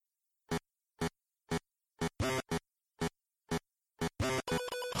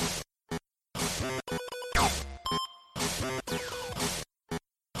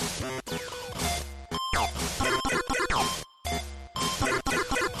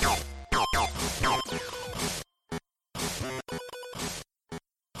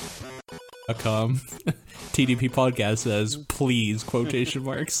TDP podcast says, please, quotation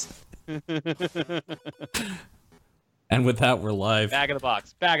marks. And with that, we're live. Back of the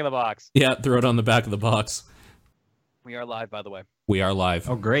box. Back of the box. Yeah, throw it on the back of the box. We are live, by the way. We are live.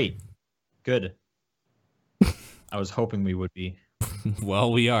 Oh, great. Good. I was hoping we would be.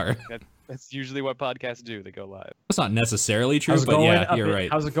 Well, we are. That's usually what podcasts do. They go live. That's not necessarily true, but yeah, you're right.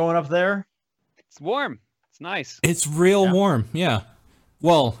 How's it going up there? It's warm. It's nice. It's real warm, yeah.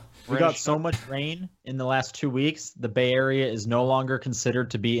 Well, we got so much rain in the last 2 weeks, the Bay Area is no longer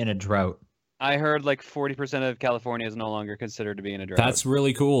considered to be in a drought. I heard like 40% of California is no longer considered to be in a drought. That's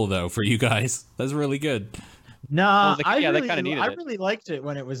really cool, though, for you guys. That's really good. Nah, they kind of needed it. I really liked it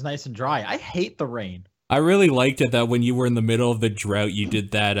when it was nice and dry. I hate the rain. I really liked it that when you were in the middle of the drought, you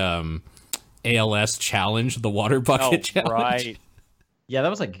did that ALS challenge, the water bucket challenge. Right. Yeah, that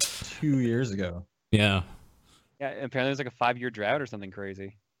was like 2 years ago. Yeah. Yeah, apparently there's like a 5-year drought or something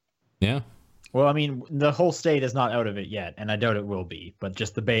crazy. Yeah. Well, I mean, the whole state is not out of it yet, and I doubt it will be, but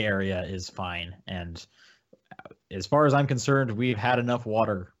just the Bay Area is fine. And as far as I'm concerned, we've had enough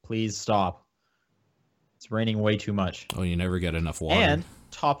water. Please stop. It's raining way too much. Oh, you never get enough water. And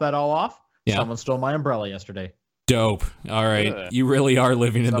top that all off, yeah. Someone stole my umbrella yesterday. Dope. All right. You really are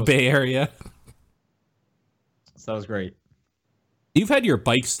living in the Bay Area. So that was great. You've had your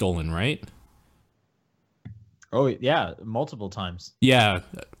bike stolen, right? Oh, yeah, multiple times. Yeah,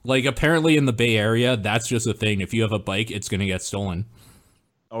 like apparently in the Bay Area, that's just a thing. If you have a bike, it's going to get stolen.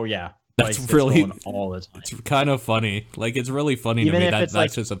 Oh, yeah. That's really all the time. It's kind of funny. Like, it's really funny Even to me if that it's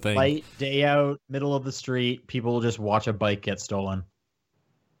that's like just a thing. Light day out, middle of the street, people will just watch a bike get stolen.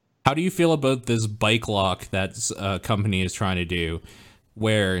 How do you feel about this bike lock that company is trying to do,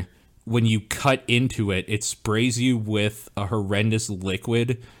 where when you cut into it, it sprays you with a horrendous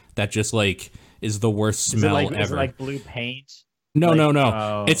liquid that just like is the worst smell ever? Is it like blue paint?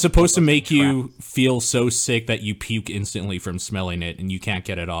 No. It's supposed to make you feel so sick that you puke instantly from smelling it, and you can't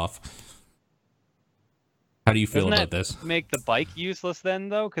get it off. How do you feel about this? Make the bike useless then,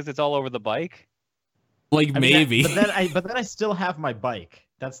 though, because it's all over the bike. Like maybe. But then I still have my bike.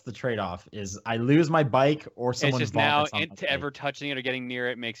 That's the trade-off. Is I lose my bike or someone it's just vomits now on my bike. ever touching it or getting near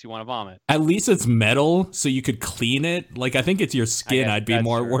it makes you want to vomit. At least it's metal, so you could clean it. Like, I think it's your skin I'd be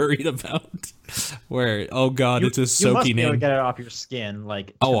more worried about. Where, oh god, it's just soaking in. You must be able to in. get it off your skin,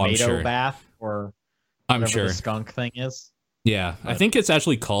 like I'm tomato sure. bath or I'm whatever sure the skunk thing is. Yeah, I think it's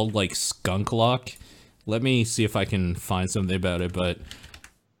actually called like skunk lock. Let me see if I can find something about it. But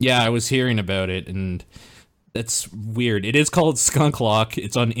yeah, I was hearing about it, and that's weird. It is called skunk lock.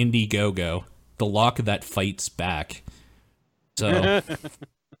 It's on Indiegogo, the lock that fights back. So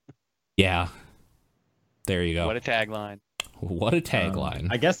yeah, there you go. What a tagline. What a tagline.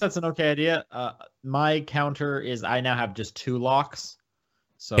 I guess that's an okay idea. My counter is I now have just 2 locks.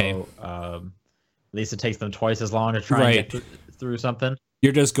 So at least it takes them twice as long to try and get through something.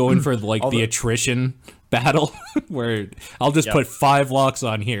 You're just going for like the attrition battle where I'll just put 5 locks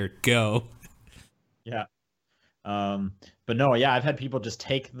on here. Go. Yeah. But no, yeah, I've had people just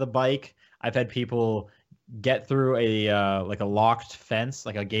take the bike. I've had people get through a like a locked fence,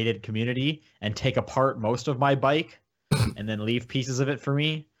 like a gated community, and take apart most of my bike and then leave pieces of it for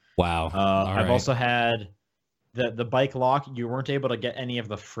me. Wow. I've also had the bike lock. You weren't able to get any of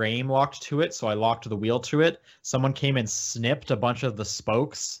the frame locked to it, so I locked the wheel to it. Someone came and snipped a bunch of the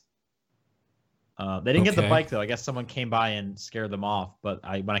spokes. They didn't get the bike though. I guess someone came by and scared them off. But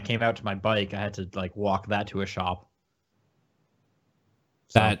when I came out to my bike, I had to like walk that to a shop.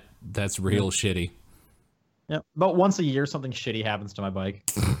 So, that's real shitty. Yeah, about once a year, something shitty happens to my bike.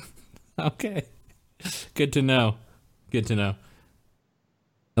 Okay, good to know. Good to know.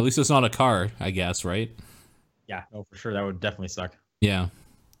 At least it's not a car, I guess, right? Yeah, no, for sure. That would definitely suck. Yeah.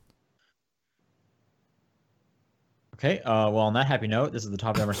 Okay. Well, on that happy note, this is the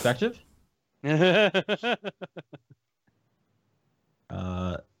Top Down Perspective. Thank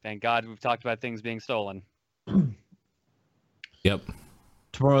God we've talked about things being stolen. Yep.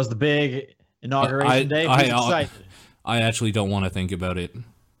 Tomorrow's the big inauguration day. I actually don't want to think about it.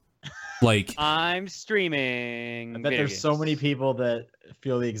 Like, I'm streaming. I bet there's so many people that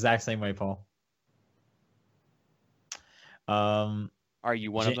feel the exact same way, Paul. Are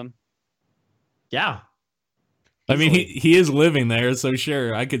you one of them? Yeah. I mean, he is living there, so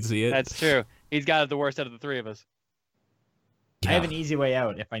sure, I could see it. That's true. He's got it the worst out of the 3 of us. Yeah. I have an easy way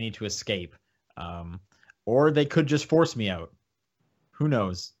out if I need to escape. Or they could just force me out. Who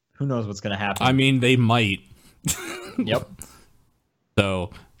knows? Who knows what's going to happen? I mean, they might. Yep.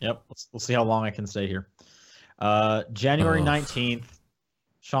 So. Yep. We'll see how long I can stay here. January 19th,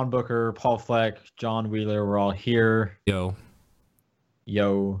 Sean Booker, Paul Fleck, John Wheeler, we're all here. Yo.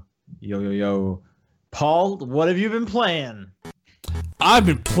 Yo. Paul, what have you been playing? I've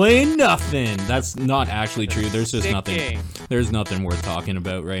been playing nothing. That's not actually true. There's just Sick nothing. game. There's nothing worth talking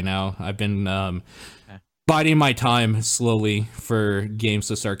about right now. I've been biding my time slowly for games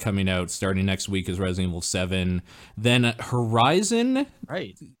to start coming out. Starting next week is Resident Evil 7. Then Horizon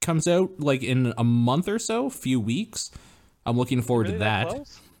Right. comes out like in a month or so, few weeks. I'm looking forward Really to that.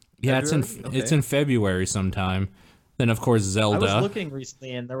 close? Yeah, it's February? it's Okay. in February sometime. Then of course I Zelda. was looking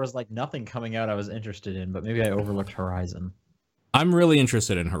recently and there was like nothing coming out I was interested in, but maybe I overlooked Horizon. I'm really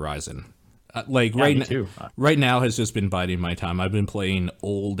interested in Horizon. Like Yeah, right me now, too. right now has just been biding my time. I've been playing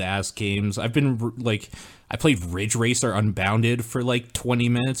old ass games. I've been like, I played Ridge Racer Unbounded for like 20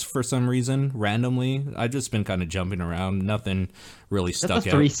 minutes for some reason randomly. I've just been kind of jumping around. Nothing really Is that stuck the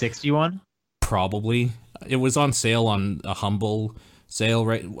out. 360 one? Probably. It was on sale on a Humble sale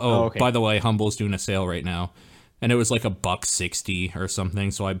right. Oh, okay. by the way, Humble's doing a sale right now, and it was like $1.60 or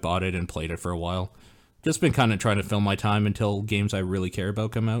something. So I bought it and played it for a while. Just been kind of trying to fill my time until games I really care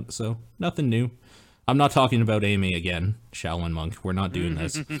about come out. So nothing new. I'm not talking about Amy again, Shaolin Monk. We're not doing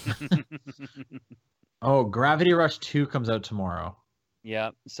this. Oh, Gravity Rush 2 comes out tomorrow. Yeah.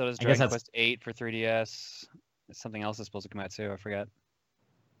 So does I guess Dragon that's- Quest 8 for 3DS. Something else is supposed to come out too. I forget.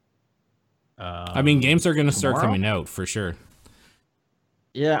 I mean, games are going to start tomorrow? coming out for sure.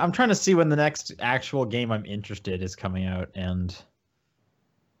 Yeah, I'm trying to see when the next actual game I'm interested is coming out, and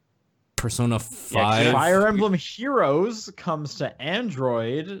Persona Yeah, 5. Fire Emblem Heroes comes to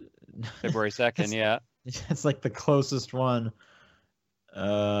Android. February 2nd. Yeah. It's like the closest one.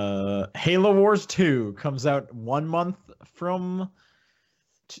 Halo Wars 2 comes out 1 month from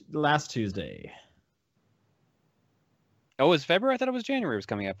last Tuesday. Oh, it was February? I thought it was January. It was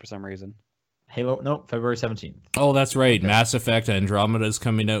coming out for some reason. February 17th. Oh, that's right. Okay. Mass Effect Andromeda is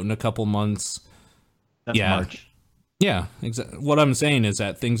coming out in a couple months. That's Yeah. March. Yeah, exactly. What I'm saying is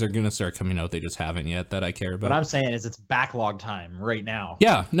that things are going to start coming out. They just haven't yet that I care about. What I'm saying is it's backlog time right now.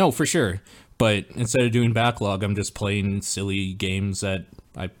 Yeah, no, for sure. But instead of doing backlog, I'm just playing silly games that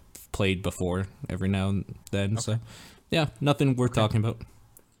I played before every now and then. So, yeah, nothing worth talking about.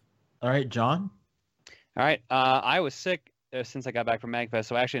 All right, John. All right. I was sick since I got back from MagFest,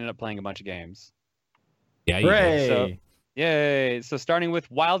 so I actually ended up playing a bunch of games. Yeah, you did. Hooray! So- Yay! So starting with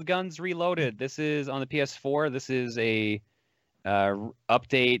Wild Guns Reloaded. This is on the PS4. This is a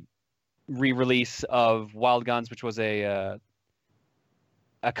update re-release of Wild Guns, which was a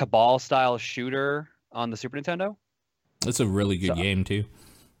Cabal style shooter on the Super Nintendo. It's a really good So- game too.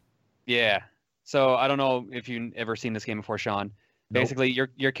 Yeah. So I don't know if you've ever seen this game before, Sean. Nope. Basically,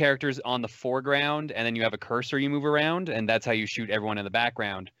 your character's on the foreground, and then you have a cursor you move around, and that's how you shoot everyone in the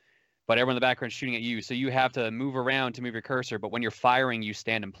background. But everyone in the background is shooting at you, so you have to move around to move your cursor. But when you're firing, you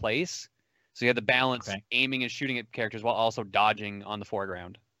stand in place, so you have to balance Okay. aiming and shooting at characters while also dodging on the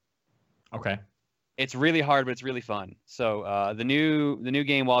foreground. Okay. It's really hard, but it's really fun. So the new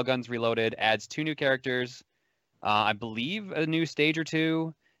game, Wild Guns Reloaded, adds 2 new characters. I believe a new stage or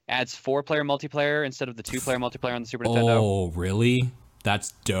 2. Adds 4-player multiplayer instead of the 2-player multiplayer on the Super Nintendo. Oh, really?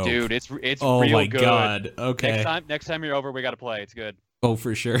 That's dope. Dude, it's oh real my good. god. Okay. Next time you're over, we gotta play. It's good. Oh,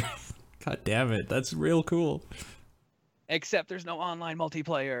 for sure. God damn it. That's real cool. Except there's no online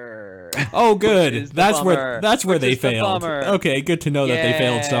multiplayer. Oh, good. is the That's where bummer. that's where Which they is the failed. bummer. Okay, good to know that they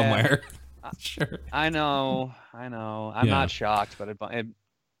failed Yeah. somewhere. Sure. I know. I'm Yeah. not shocked, but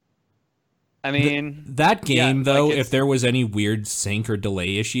I mean, That Yeah, game, like though, it's- if there was any weird sync or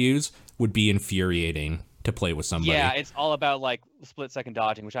delay issues, would be infuriating to play with somebody. yeah, it's all about like split-second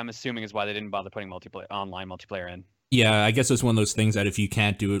dodging, which I'm assuming is why they didn't bother putting online multiplayer in. Yeah, I guess it's one of those things that if you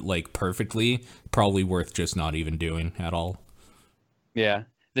can't do it like perfectly, probably worth just not even doing at all. Yeah.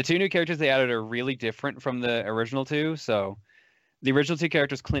 The 2 new characters they added are really different from the original 2. So the original 2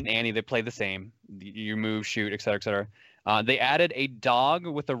 characters, Clint and Annie, they play the same. You move, shoot, etc., etc. They added a dog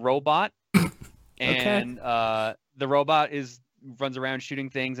with a robot, and the robot runs around shooting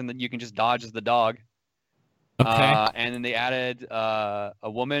things, and then you can just dodge as the dog. Okay. And then they added a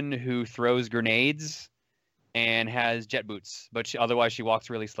woman who throws grenades and has jet boots, but otherwise she walks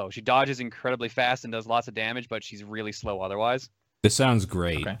really slow. She dodges incredibly fast and does lots of damage, but she's really slow otherwise. This sounds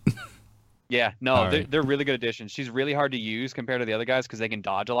great. Okay. Yeah, no, All they're, right. they're really good additions. She's really hard to use compared to the other guys because they can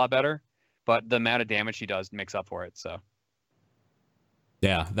dodge a lot better, but the amount of damage she does makes up for it. So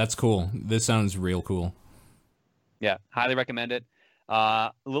Yeah, that's cool. This sounds real cool. yeah, highly recommend it.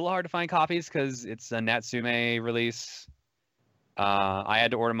 A little hard to find copies because it's a Natsume release. I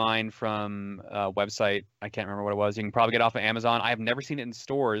had to order mine from a website. I can't remember what it was. You can probably get it off of Amazon. I have never seen it in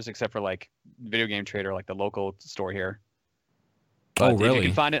stores except for like Video Game Trader, like the local store here. Oh, But if really? you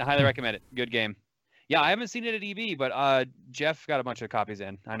can find it, highly recommend it. Good game. Yeah, I haven't seen it at EB, but Jeff got a bunch of copies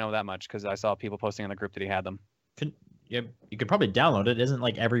in. I know that much because I saw people posting on the group that he had them. Yeah, you could probably download it. Isn't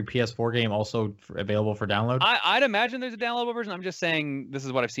like every PS4 game also available for download? I'd imagine there's a downloadable version. I'm just saying this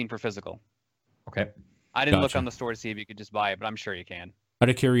is what I've seen for physical. Okay. I didn't look Gotcha. on the store to see if you could just buy it, but I'm sure you can. Out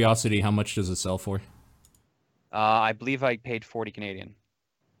of curiosity, how much does it sell for? I believe I paid 40 Canadian,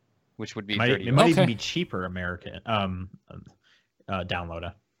 which would be It might, 30. it might even Okay. be cheaper American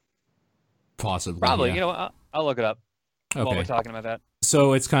downloader. Possibly. Probably. Yeah. You know what? I'll look it up while we're Okay. talking about that.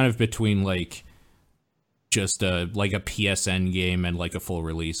 So it's kind of between like just a PSN game and like a full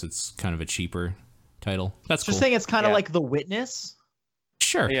release. It's kind of a cheaper title. That's Just cool. saying it's kind of Yeah. like The Witness.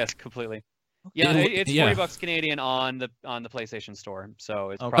 Sure. Yes, completely. Yeah, it's $40 Canadian on the PlayStation Store,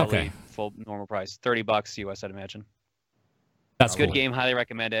 so it's Okay. probably Okay. full normal price. $30 US, I'd imagine. That's Good cool. game, highly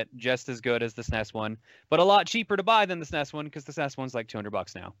recommend it. Just as good as the SNES one, but a lot cheaper to buy than the SNES one because the SNES one's like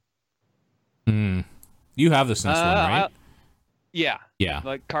 $200 now. Mm. You have the SNES one, right? Yeah, Yeah.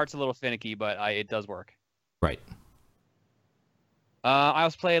 like cart's a little finicky, but it does work. Right. I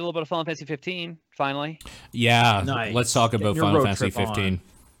also played a little bit of Final Fantasy 15. Finally, Yeah. Nice. Let's talk Getting about your Final road Fantasy trip on. 15.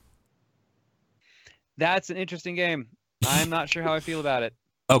 that's an interesting game. I'm not sure how I feel about it.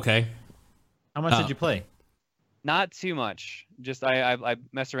 Okay. How much did you play? Not too much. Just I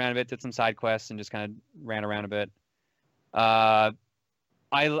messed around a bit, did some side quests, and just kind of ran around a bit.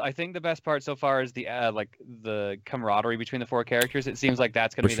 I think the best part so far is the like the camaraderie between the four characters. It seems like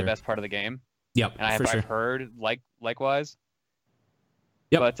that's going to For be sure. the best part of the game, Yep. and for sure. I've heard likewise.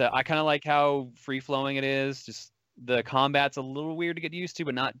 Yep. But I kind of like how free flowing it is. Just the combat's a little weird to get used to,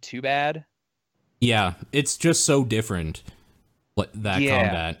 but not too bad. Yeah. It's just so different. That Yeah.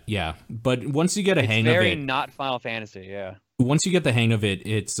 combat. Yeah. But once you get a It's hang very of it, not Final Fantasy. Yeah. once you get the hang of it,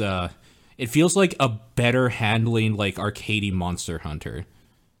 it's it feels like a better handling like arcadey Monster Hunter,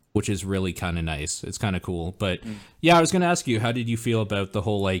 which is really kind of nice. It's kind of cool. But yeah, I was going to ask you, how did you feel about the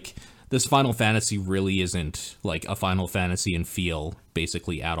whole like this Final Fantasy really isn't like a Final Fantasy in feel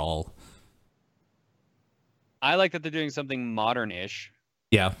basically at all? I like that they're doing something modern-ish.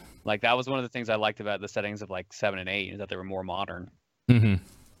 Yeah. Like that was one of the things I liked about the settings of like 7 and 8 is that they were more modern. Mhm.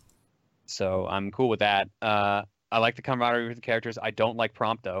 So I'm cool with that. I like the camaraderie with the characters. I don't like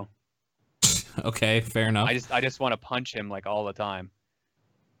Prompto. Okay, fair enough. I just want to punch him like all the time.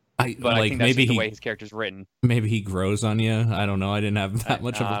 I But I like think that's maybe just the way his character's written. maybe he grows on you. I don't know. I didn't have that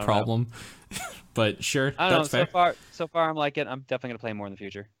much of I a don't know. problem. But sure, I don't that's know. fair. So far I'm liking it. I'm definitely gonna play more in the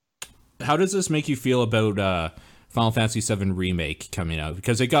future. How does this make you feel about Final Fantasy VII Remake coming out?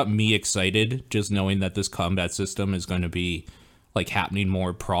 Because it got me excited just knowing that this combat system is going to be like happening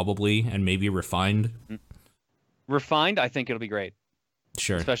more probably and maybe refined. Refined, I think it'll be great,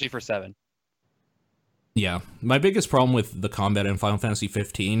 Sure. especially for 7. Yeah. My biggest problem with the combat in Final Fantasy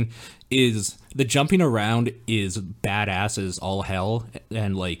 15 is the jumping around is badass as all hell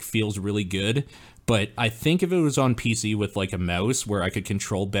and like feels really good. But I think if it was on PC with like a mouse where I could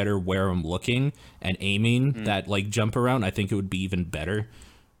control better where I'm looking and aiming that like jump around, I think it would be even better.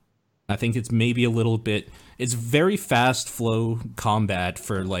 I think it's maybe a little bit, it's very fast flow combat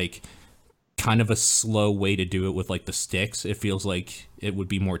for like kind of a slow way to do it with like the sticks. It feels like it would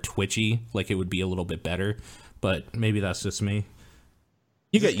be more twitchy, like it would be a little bit better, but maybe that's just me.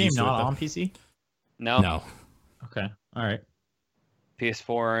 You Is this get game used to it, not though. on PC? No, No. Okay. All right.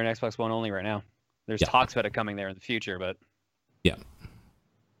 PS4 and Xbox One only right now. There's Yeah. talks about it coming there in the future, but Yeah.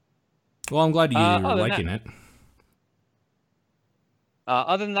 Well, I'm glad you're other than liking it.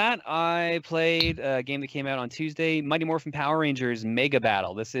 other than that, I played a game that came out on Tuesday, Mighty Morphin Power Rangers Mega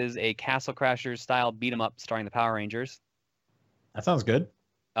Battle. This is a Castle Crashers style beat 'em up starring the Power Rangers. That sounds good.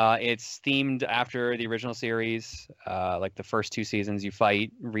 It's themed after the original series. Like the first 2 seasons, you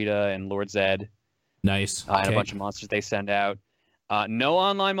fight Rita and Lord Zed Nice. and a Okay. bunch of monsters they send out. No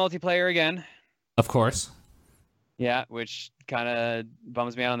online multiplayer again. Of course. Yeah, which kind of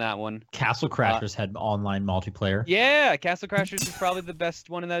bums me out on that one. Castle Crashers had online multiplayer. Yeah, Castle Crashers is probably the best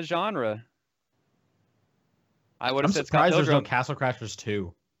one in that genre. I would I'm have said Scott surprised there's no Pilgrim. Castle Crashers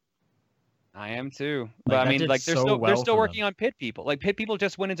 2. I am too. Like, But I that mean, did like they're so still well for working them. on Pit People. Like Pit People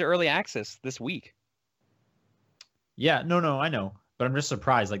just went into early access this week. Yeah, no, I know. But I'm just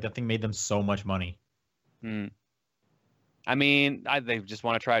surprised. Like, that thing made them so much money. Hmm. I mean, they just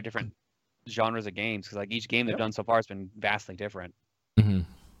want to try different genres of games because like each game they've Yep. done so far has been vastly different. Hmm.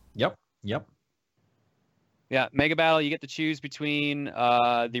 Yep. Yeah, Mega Battle, you get to choose between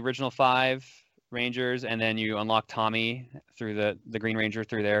the original 5 Rangers, and then you unlock Tommy through the Green Ranger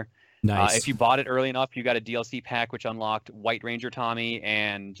through there. Nice. If you bought it early enough, you got a DLC pack which unlocked White Ranger Tommy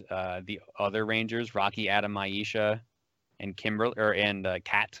and the other Rangers, Rocky, Adam, Maisha, and Kimberly and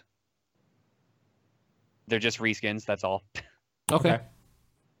Kat. They're just reskins. That's all. Okay.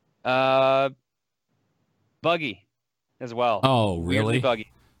 Buggy, as well. Oh, Weirdly really?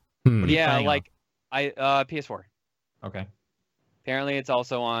 buggy. What are you Yeah, playing on? like PS4. Okay. Apparently, it's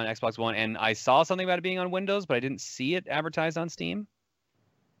also on Xbox One, and I saw something about it being on Windows, but I didn't see it advertised on Steam.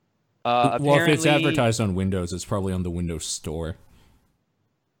 Well, if it's Apparently, advertised on Windows, it's probably on the Windows Store.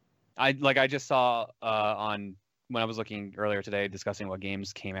 I just saw when I was looking earlier today discussing what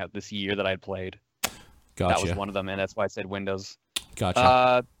games came out this year that I'd played. Gotcha. That was one of them, and that's why I said Windows.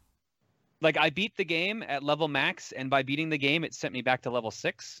 Gotcha. Like I beat the game at level max, and by beating the game, it sent me back to level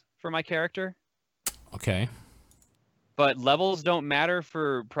 6 for my character. Okay. But levels don't matter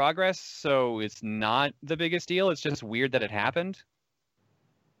for progress, so it's not the biggest deal. It's just weird that it happened.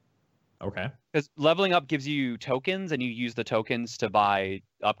 Okay. Because leveling up gives you tokens, and you use the tokens to buy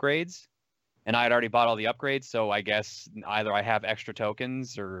upgrades. And I had already bought all the upgrades, so I guess either I have extra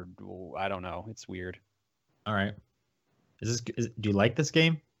tokens or I don't know. It's weird. All right. Do you like this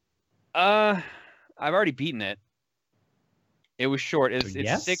game? I've already beaten it. It was short. It's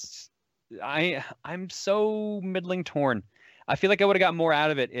Yes? 6. I'm so middling torn. I feel like I would have got more out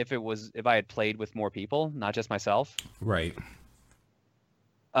of it if I had played with more people, not just myself. Right.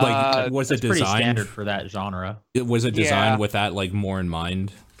 Like, was it It's pretty designed? standard for that genre. Was it designed Yeah. with that like more in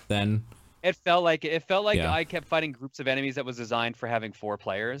mind then? It felt like Yeah. I kept fighting groups of enemies that was designed for having 4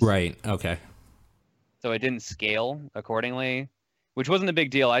 players. Right. Okay. So it didn't scale accordingly, which wasn't a big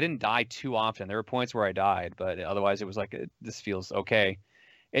deal. I didn't die too often. There were points where I died, but otherwise it was like this feels okay.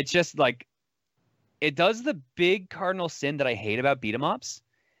 It's just like it does the big cardinal sin that I hate about beat 'em ups.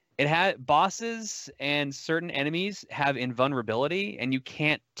 It had bosses and certain enemies have invulnerability, and you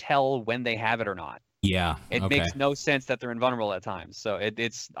can't tell when they have it or not. Yeah. It okay. makes no sense that they're invulnerable at times. So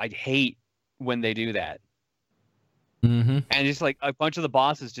I hate when they do that. Mm-hmm. And just like a bunch of the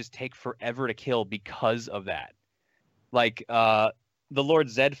bosses just take forever to kill because of that. Like the Lord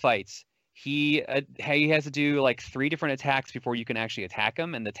Zed fights, he has to do like 3 different attacks before you can actually attack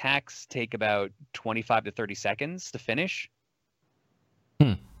him, and the attacks take about 25 to 30 seconds to finish.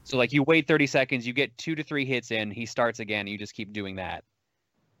 Hmm. So like you wait 30 seconds, you get 2 to 3 hits in, he starts again, you just keep doing that.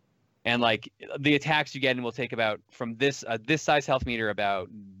 And like the attacks you get in will take about from this size health meter about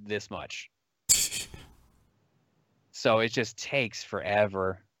this much. So it just takes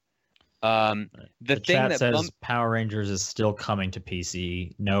forever. The The thing chat that says Power Rangers is still coming to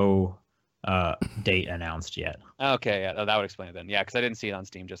PC. No date announced yet. Okay, yeah, that would explain it then. Yeah, because I didn't see it on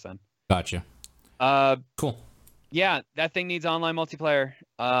Steam just then. Gotcha. Cool. Yeah, that thing needs online multiplayer.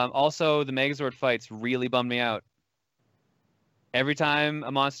 Also, the Megazord fights really bummed me out. Every time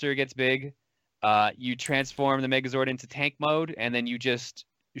a monster gets big, you transform the Megazord into tank mode, and then you just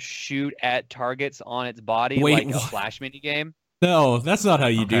shoot at targets on its body Wait, like a what? Flash minigame. No, that's not how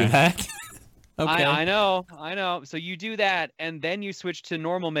you do Okay. that. Okay. I know. So you do that, and then you switch to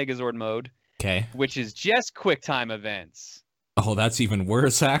normal Megazord mode, Okay. which is just QuickTime events. Oh, that's even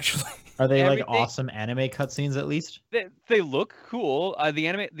worse, actually. Are they like Everything- awesome anime cutscenes at least? They look cool.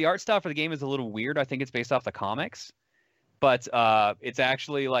 The art style for the game is a little weird. I think it's based off the comics, but it's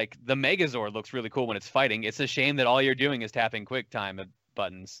actually like the Megazord looks really cool when it's fighting. It's a shame that all you're doing is tapping QuickTime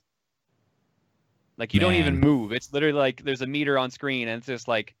buttons. Like you don't even Man. move. It's literally like there's a meter on screen, and it's just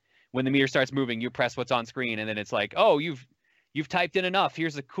like when the meter starts moving, you press what's on screen, and then it's like, oh, you've typed in enough.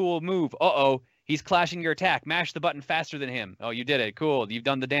 Here's a cool move. Uh-oh, he's clashing your attack. Mash the button faster than him. Oh, you did it. Cool. You've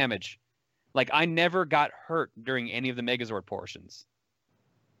done the damage. Like I never got hurt during any of the Megazord portions.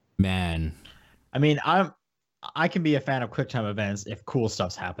 Man. I mean, I can be a fan of QuickTime events if cool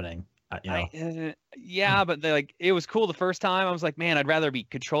stuff's happening. You know, Yeah, but it was cool the first time. I was like, man, I'd rather be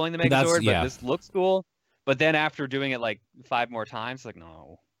controlling the That's- Megazord, yeah. but this looks cool. But then after doing it like 5 more times, like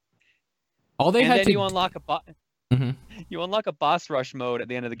no. All they And had then to you unlock Mhm. you unlock a boss rush mode at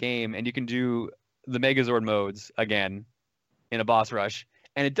the end of the game, and you can do the Megazord modes again in a boss rush,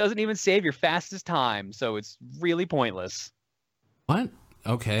 and it doesn't even save your fastest time, so it's really pointless. What?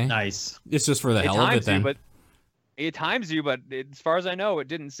 Okay. nice. It's just for the hell of it times then. you, but it times you, but as far as I know, it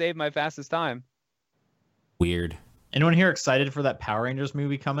didn't save my fastest time. Weird. Anyone here excited for that Power Rangers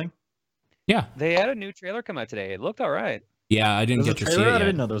movie coming? Yeah. They had a new trailer come out today. It looked all right. Yeah, I didn't There's a get to see trailer. it I yet.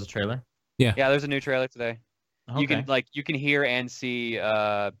 didn't know there was a trailer. Yeah, there's a new trailer today. Okay. You can hear and see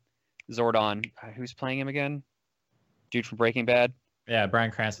Zordon. Who's playing him again? Dude from Breaking Bad. Yeah,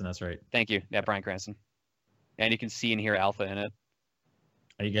 Bryan Cranston. That's right. Thank you. Yeah, Bryan Cranston. And you can see and hear Alpha in it.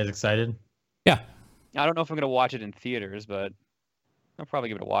 Are you guys excited? Yeah. I don't know if I'm gonna watch it in theaters, but I'll probably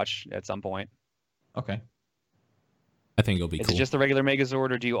give it a watch at some point. Okay. I think it'll be Is cool. it just the regular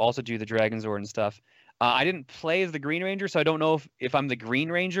Megazord, or do you also do the Dragon Zord and stuff? I didn't play as the Green Ranger, so I don't know if I'm the Green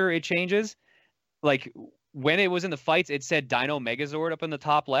Ranger, it changes. Like when it was in the fights, it said Dino Megazord up in the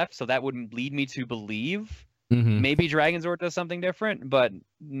top left, so that would lead me to believe Mm-hmm. maybe Dragon Zord does something different, but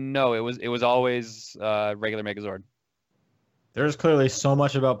no, it was always regular Megazord. There's clearly so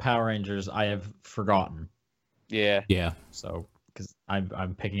much about Power Rangers I have forgotten. Yeah. Yeah. So, because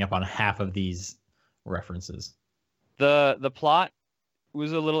I'm picking up on half of these references. The plot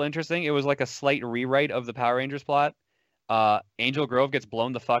was a little interesting. It was like a slight rewrite of the Power Rangers plot. Angel Grove gets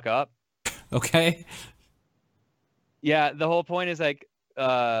blown the fuck up. Okay. Yeah, the whole point is like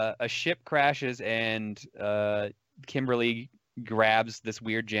a ship crashes and Kimberly grabs this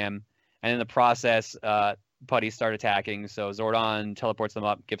weird gem, and in the process, putties start attacking. So Zordon teleports them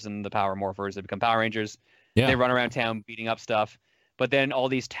up, gives them the power morphers. They become Power Rangers. Yeah. They run around town beating up stuff. But then all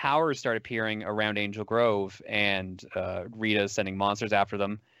these towers start appearing around Angel Grove, and Rita's sending monsters after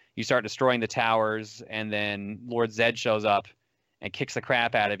them. You start destroying the towers, and then Lord Zed shows up and kicks the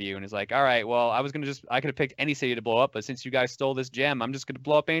crap out of you and is like, all right, well, I could have picked any city to blow up, but since you guys stole this gem, I'm just going to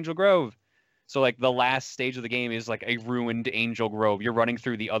blow up Angel Grove. So like the last stage of the game is like a ruined Angel Grove. You're running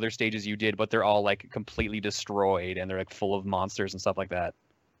through the other stages you did, but they're all like completely destroyed and they're like full of monsters and stuff like that.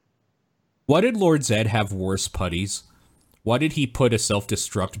 Why did Lord Zed have worse putties? Why did he put a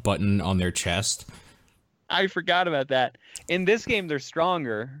self-destruct button on their chest? I forgot about that. In this game, they're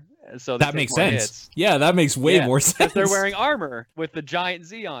stronger. So they That take makes more sense. hits. Yeah, that makes way Yeah, more because sense. they're wearing armor with the giant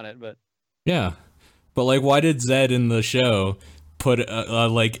Z on it, but Yeah. But like, why did Zed in the show put a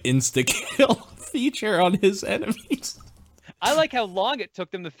like insta-kill feature on his enemies? I like how long it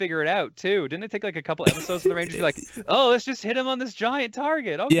took them to figure it out too. Didn't it take like a couple episodes for the Rangers to be like, oh, let's just hit him on this giant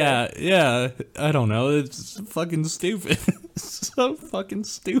target? Okay. Yeah. I don't know. It's fucking stupid. So fucking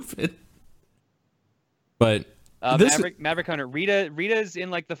stupid. But this Maverick Hunter. Rita's in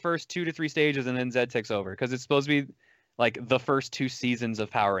like the first 2 to 3 stages, and then Zed takes over because it's supposed to be like the first 2 seasons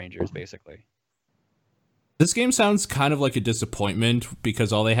of Power Rangers, basically. This game sounds kind of like a disappointment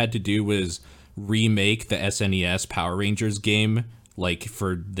because all they had to do was remake the SNES Power Rangers game like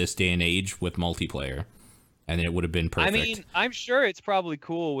for this day and age with multiplayer, and it would have been perfect. I mean, I'm sure it's probably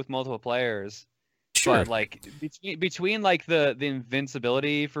cool with multiple players. Sure. But like between like the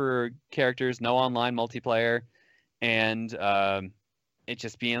invincibility for characters, no online multiplayer, and it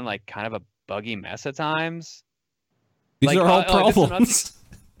just being like kind of a buggy mess at times. These like, are all problems.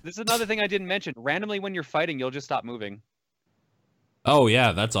 This is another thing I didn't mention. Randomly, when you're fighting, you'll just stop moving. Oh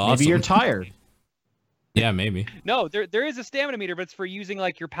yeah, that's awesome. Maybe you're tired. Yeah, maybe. No, there is a stamina meter, but it's for using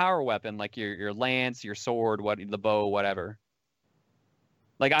like your power weapon, like your lance, your sword, the bow, whatever.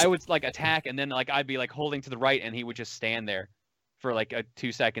 Like I would like attack, and then like I'd be like holding to the right, and he would just stand there for like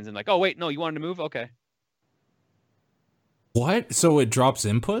 2 seconds, and like, oh wait, no, you wanted to move? Okay. What? So it drops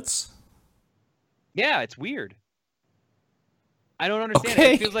inputs? Yeah, it's weird. I don't understand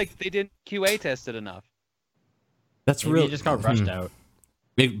Okay. it. It feels like they didn't QA test it enough. That's Maybe really it just got rushed out.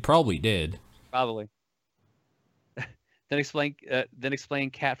 It probably did. Probably. Then explain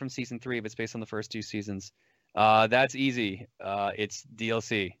Cat from season 3 if it's based on the first 2 seasons. That's easy. It's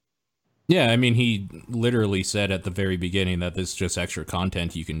DLC. Yeah, I mean, he literally said at the very beginning that this is just extra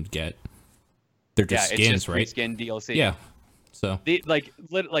content you can get. They're just skins, it's just right? reskin DLC. Yeah. So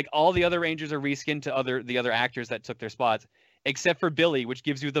Like all the other Rangers are reskinned to the other actors that took their spots, except for Billy, which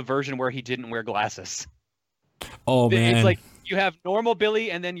gives you the version where he didn't wear glasses. oh man. It's like you have normal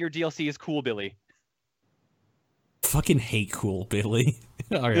Billy, and then your DLC is Cool Billy. Fucking hate Cool Billy.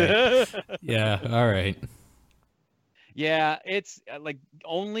 All right. Yeah, all right. Yeah, it's like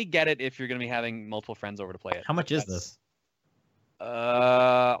only get it if you're gonna be having multiple friends over to play it. How much is this?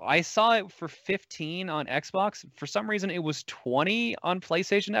 I saw it for 15 on Xbox. For some reason, it was 20 on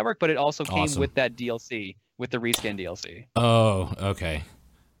PlayStation Network, but it also came Awesome. with that DLC, with the reskin DLC. Oh, okay.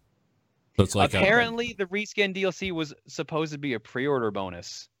 So it's like Apparently, the reskin DLC was supposed to be a pre-order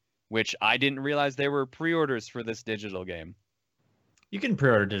bonus, which I didn't realize there were pre-orders for this digital game. You can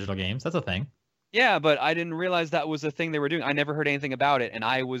pre-order digital games. That's a thing. Yeah, but I didn't realize that was a thing they were doing. I never heard anything about it, and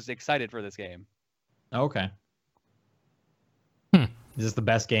I was excited for this game. Okay. Is this the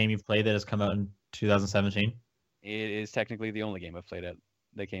best game you've played that has come out in 2017? It is technically the only game I've played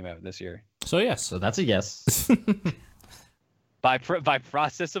that came out this year. So yes. So that's a yes. By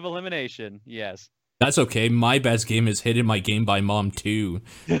process of elimination, yes. That's okay. My best game is Hidden My Game by Mom 2.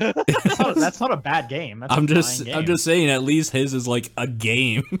 That's not a bad game. That's I'm a just fine game. I'm just saying at least his is like a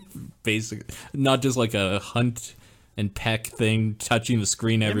game basically, not just like a hunt and peck thing touching the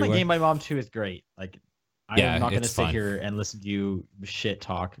screen Hidden My everywhere. Game by Mom 2 is great. Like I Yeah, am not going to it's sit fun. here and listen to you shit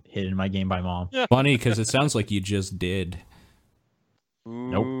talk Hidden My Game by Mom. Funny cuz it sounds like you just did.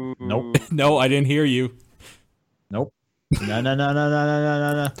 Nope. No, I didn't hear you. Nope.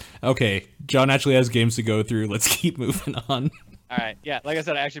 No. Okay, John actually has games to go through. Let's keep moving on. All right. Yeah. Like I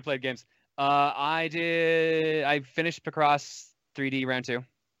said, I actually played games. I finished Picross 3D round 2.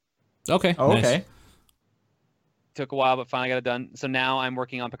 Okay. Oh, nice. okay. Took a while, but finally got it done. So now I'm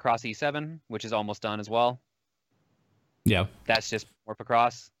working on Picross E7, which is almost done as well. Yeah, That's just more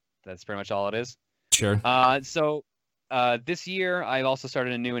Picross. That's pretty much all it is. sure. This year I also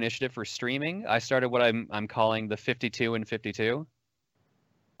started a new initiative for streaming. I started what I'm calling the 52 and 52.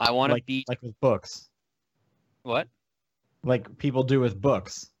 I want to beat like with books, what? like people do with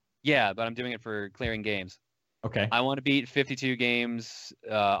books. Yeah, but I'm doing it for clearing games. Okay. I want to beat 52 games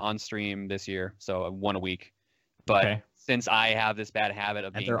on stream this year, so one a week. But Okay. since I have this bad habit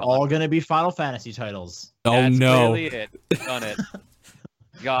of And being they're gone, all gonna be Final Fantasy titles. Oh that's no. clearly it. Done it.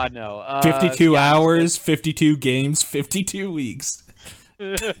 God no. 52 yeah, hours, 52 games, 52 weeks. I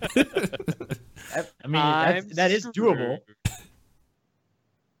mean, that is doable.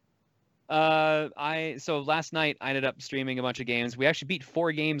 So last night I ended up streaming a bunch of games. We actually beat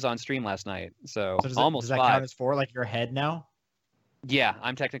 4 games on stream last night, so So almost does that 5. count as 4? Like you're ahead now? Yeah,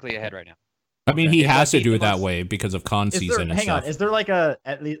 I'm technically ahead right now. I mean, he It's has like to do 8 it that months. way because of con season and Hang stuff. on, is there like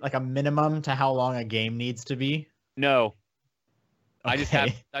at least like a minimum to how long a game needs to be? No, I just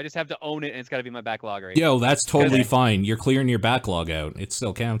Okay. have to own it, and it's got to be my backlog right. Yo, that's totally Okay. fine. You're clearing your backlog out. It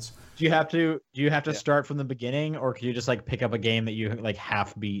still counts. Do you have to Yeah. start from the beginning, or can you just like pick up a game that you like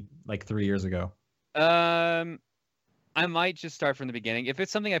half beat like 3 years ago? I might just start from the beginning. If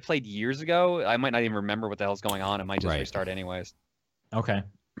it's something I played years ago, I might not even remember what the hell's going on. I might just Right. restart anyways. Okay.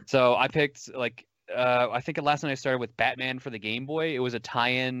 So I picked I think last night I started with Batman for the Game Boy. It was a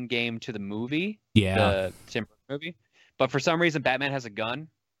tie-in game to the movie, Yeah. the Tim Burton movie. But for some reason, Batman has a gun,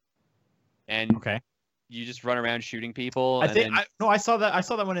 and Okay. you just run around shooting people. I and think I saw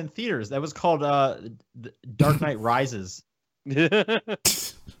that one in theaters. That was called Dark Knight Rises. then...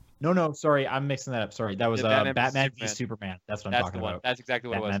 No, sorry, I'm mixing that up. Sorry, that was Yeah, Batman v Superman. Superman. That's what I'm That's talking the one. about. That's exactly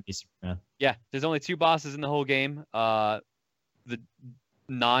what it was. Batman v Superman. Yeah, there's only 2 bosses in the whole game. The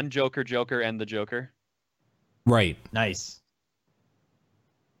non-Joker Joker and the Joker. Right. Nice.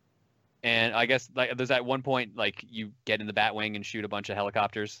 And I guess like there's at one point like you get in the Batwing and shoot a bunch of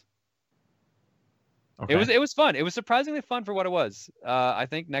helicopters. Okay. It was fun. It was surprisingly fun for what it was. I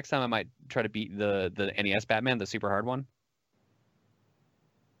think next time I might try to beat the NES Batman, the super hard one.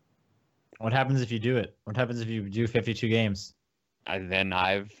 What happens if you do it? What happens if you do 52 games? Then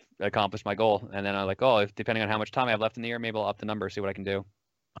I've accomplished my goal, and then I'm like, oh, if depending on how much time I have left in the year, maybe I'll up the number, see what I can do.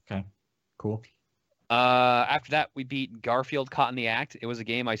 Okay. Cool. After that, we beat Garfield Caught in the Act. It was a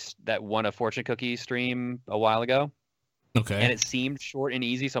game that won a fortune cookie stream a while ago, Okay. and it seemed short and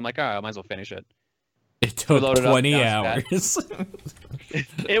easy, so I'm like, all right, I might as well finish it. It took loaded up, 20 that hours.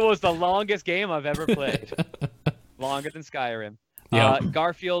 It was the longest game I've ever played. Longer than Skyrim. Yeah.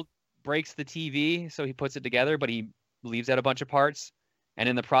 Garfield breaks the TV, so he puts it together, but he leaves out a bunch of parts, and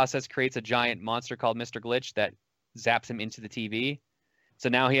in the process creates a giant monster called Mr. Glitch that zaps him into the TV. So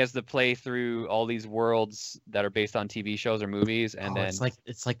now he has to play through all these worlds that are based on TV shows or movies, and then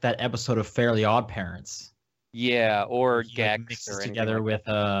it's like that episode of Fairly Odd Parents. yeah, or He, like, Gex mixes or anything together like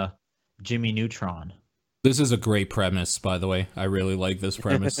with Jimmy Neutron. This is a great premise, by the way. I really like this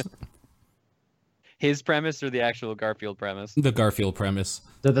premise. his premise or the actual Garfield premise. The Garfield premise.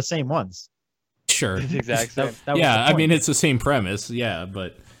 They're the same ones. Sure. It's the exact same. That was Yeah, the I point. mean, it's the same premise. Yeah,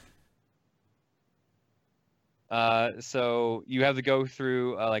 but So you have to go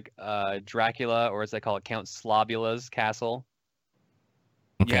through Dracula, or as they call it, Count Slobula's castle.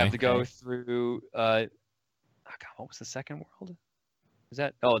 okay. You have to go Okay. through oh God, what was the second world? Is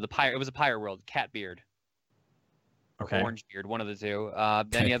that the pirate? It was a pirate world. Catbeard, Okay. Orangebeard, one of the two. Then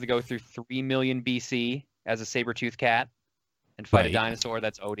Okay. you have to go through 3 million BC as a saber-toothed cat and fight Right. a dinosaur.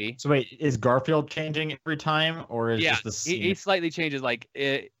 That's Odie. So wait, is Garfield changing every time, or is Yeah, just the scene? he slightly changes. Like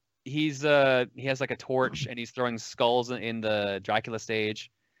he has like a torch and he's throwing skulls in the Dracula stage.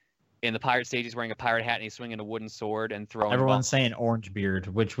 In the pirate stage, he's wearing a pirate hat and he's swinging a wooden sword and throwing. Everyone's bombs. saying Orangebeard,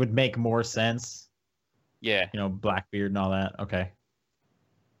 which would make more sense. Yeah. You know, Blackbeard and all that. Okay.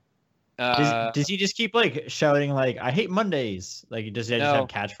 Uh, Does he just keep like shouting like "I hate Mondays"? Like, does he just No. have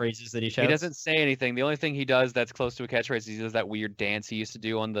catchphrases that he shouts? He doesn't say anything. The only thing he does that's close to a catchphrase is he does that weird dance he used to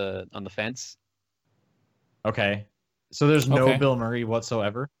do on the fence. Okay. So there's no Okay. Bill Murray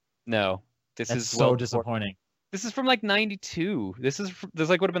whatsoever. No, this That's is so well before- disappointing. This is from like '92. This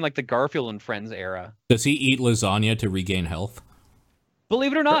like would have been like the Garfield and Friends era. Does he eat lasagna to regain health?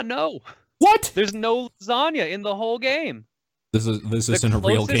 Believe it or not, no. What? There's no lasagna in the whole game. This isn't a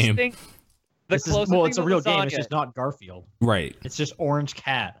real closest game. thing- the It's closest thing a to real game. It's lasagna- just not Garfield. Right. It's just Orange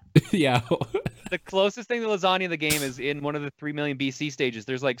Cat. Yeah. The closest thing to lasagna in the game is in one of the 3 million BC stages.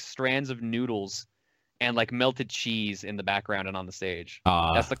 There's like strands of noodles and like melted cheese in the background and on the stage.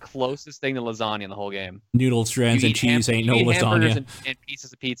 That's the closest thing to lasagna in the whole game. Noodle strands You and eat cheese ain't no you eat hamburgers lasagna. and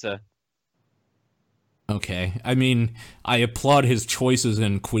pieces of pizza. Okay. I mean, I applaud his choices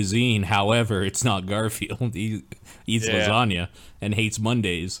in cuisine. However, it's not Garfield. He eats lasagna and hates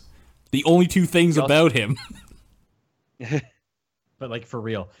Mondays. The only two things about him. But like for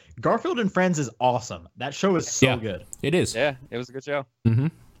real, Garfield and Friends is awesome. That show is so Yeah. good. It is. Yeah, it was a good show. Mm-hmm.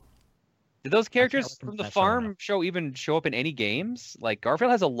 Did those characters recommend from the that show enough. farm show even show up in any games? Like Garfield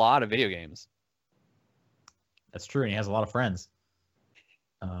has a lot of video games. That's true, and he has a lot of friends.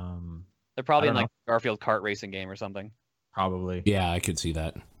 They're probably I in don't like Garfield kart racing game or something. Probably. Yeah, I could see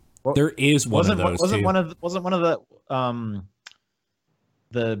that. Well, There is one of those wasn't too. one of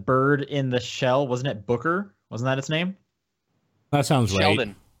the bird in the shell? Wasn't it Booker? Wasn't that its name? That sounds right.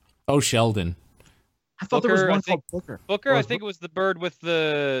 Sheldon. Oh, Sheldon. I thought there was Booker, I one think- called Booker. Booker, Or I was think it was the bird with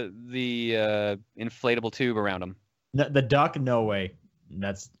the inflatable tube around him. No, the duck? No way.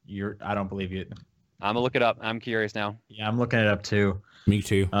 I don't believe you. I'm gonna look it up. I'm curious now. Yeah, I'm looking it up too. Me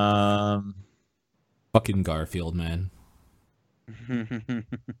too. Um, Fucking Garfield, man. I'm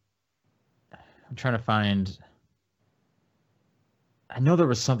trying to find. I know there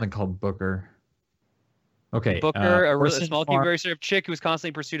was something called Booker. Okay. Booker, a Orson small, Farm- cute, very sort of chick who was constantly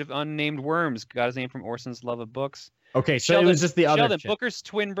in pursuit of unnamed worms. Got his name from Orson's love of books. Okay, so Sheldon, it was just the other Sheldon, chick. Booker's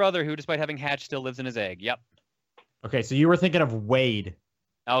twin brother, who, despite having hatched, still lives in his egg. Yep. Okay, so you were thinking of Wade.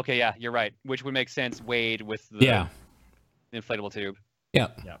 Okay, yeah, you're right. Which would make sense. Wade with the Yeah. inflatable tube. Yeah.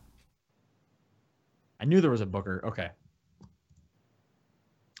 I knew there was a Booker. Okay.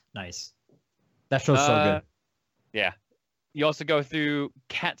 Nice. That show's so good. Yeah. You also go through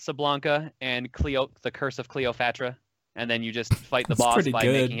Casablanca and the Curse of Cleopatra, and then you just fight the That's boss pretty by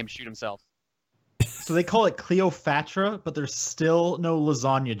good. making him shoot himself. So they call it Cleopatra, but there's still no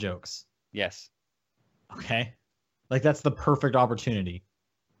lasagna jokes. Yes. Okay. Like that's the perfect opportunity.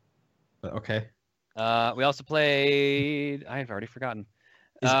 But okay. We also played. I've already forgotten.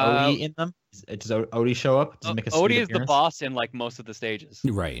 Is Odie in them? Does Odie show up? Does he make a Odie sweet is the appearance? boss in like most of the stages.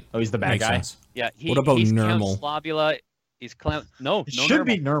 Right. Oh, he's the bad Makes guy. sense. Yeah. What about he's Nermal? Count Slobula. He's Clown. No, It no should Nermal.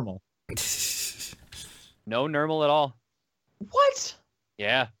 be normal. No Nermal at all. What?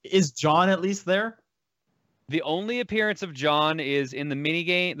 Yeah. Is John at least there? The only appearance of John is in the mini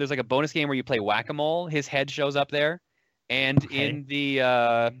game. There's like a bonus game where you play whack-a-mole. His head shows up there, and Okay.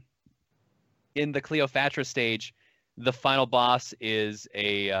 in the Cleopatra stage, the final boss is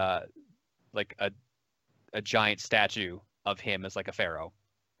a giant statue of him as like a pharaoh,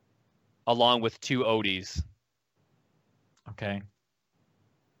 along with two Odies. Okay.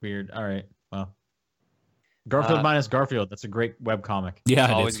 Weird. All right. Well. Garfield minus Garfield. That's a great webcomic. Yeah,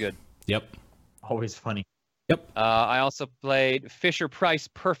 it Always is. good. Yep. Always funny. I also played Fisher Price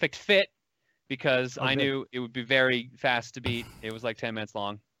Perfect Fit because Oh, I good. knew it would be very fast to beat. It was like 10 minutes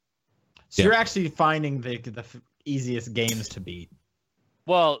long. So Yeah. you're actually finding the easiest games to beat.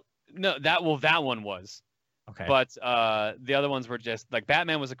 Well, no, that one was. Okay. But the other ones were just like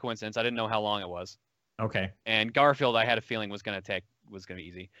Batman was a coincidence. I didn't know how long it was, Okay. and Garfield I had a feeling was gonna be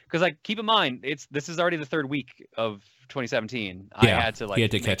easy because like keep in mind this is already the third week of 2017. Yeah, I had to like he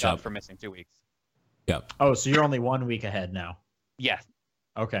had to make catch up. for missing 2 weeks. Oh, so you're only 1 week ahead now. Yeah.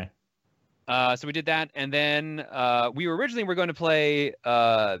 Okay. So we did that, and then we were going to play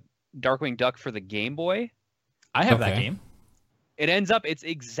Darkwing Duck for the Game Boy. I have that Okay. game. It ends up it's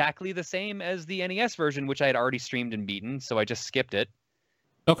exactly the same as the NES version, which I had already streamed and beaten, so I just skipped it.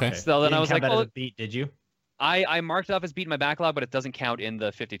 Okay. So then You I didn't was count like, that well, as a beat, did you? I marked it off as beating my backlog, but it doesn't count in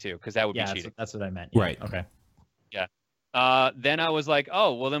the 52 because that would Yeah, be that's, cheating. that's what I meant. Yeah. Right. Okay. Then I was like,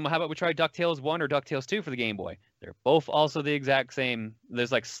 oh, well, then how about we try DuckTales 1 or DuckTales 2 for the Game Boy? They're both also the exact same.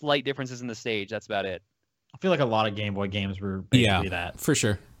 There's like slight differences in the stage. That's about it. I feel like a lot of Game Boy games were basically that. For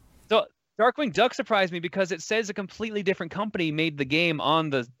sure. Darkwing Duck surprised me because it says a completely different company made the game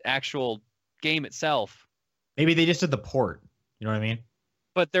on the actual game itself, Maybe they just did the port. You know what I mean?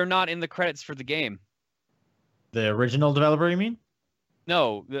 but they're not in the credits for the game. The original developer, you mean?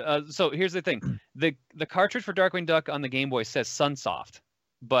 No, so here's the thing: the cartridge for Darkwing Duck on the Game Boy says Sunsoft,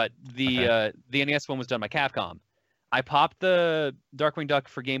 but the NES one was done by Capcom. I popped the Darkwing Duck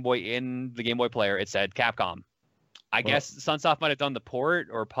for Game Boy in the Game Boy player. It said Capcom. I Well- guess Sunsoft might have done the port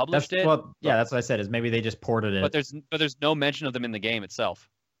or published it, That's what I said. Is maybe they just ported it. but there's no mention of them in the game itself.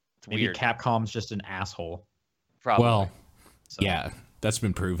 It's maybe weird. Capcom's just an asshole. Probably. Well, So. yeah, that's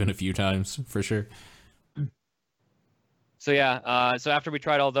been proven a few times for sure. So yeah, so after we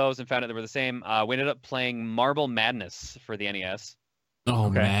tried all those and found out they were the same, we ended up playing Marble Madness for the NES. Oh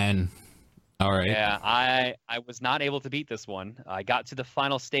Okay. man, All right. Yeah, I was not able to beat this one. I got to the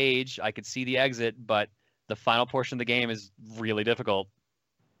final stage. I could see the exit, but the final portion of the game is really difficult.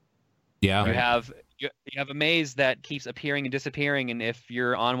 Yeah. You have you have a maze that keeps appearing and disappearing, and if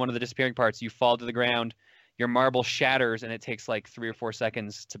you're on one of the disappearing parts, you fall to the ground. Your marble shatters, and it takes like 3 or 4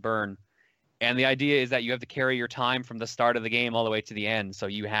 seconds to burn. And the idea is that you have to carry your time from the start of the game all the way to the end, so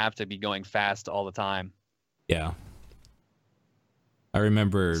you have to be going fast all the time. Yeah. I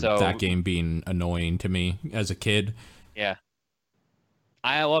remember So- that game being annoying to me as a kid. Yeah.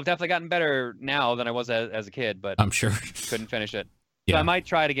 I've definitely gotten better now than I was as a kid, but I'm sure. couldn't finish it. So Yeah. I might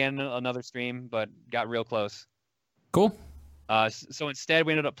try it again another stream, but got real close. Cool. So instead,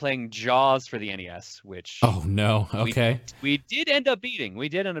 we ended up playing Jaws for the NES, which Oh no. Okay. we did end up beating. We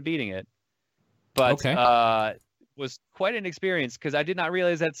did end up beating it, but Okay. was quite an experience because I did not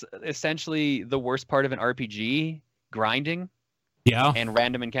realize that's essentially the worst part of an RPG: grinding Yeah. and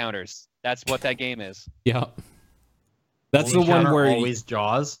random encounters. That's what that game is. Yeah. That's Will the one encounter where always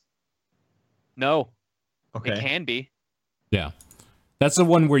Jaws. No, Okay. it can be. yeah. That's the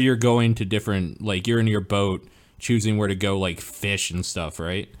one where you're going to different, like you're in your boat choosing where to go, like fish and stuff,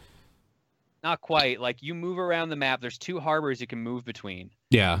 right? Not quite. Like you move around the map. There's 2 harbors you can move between.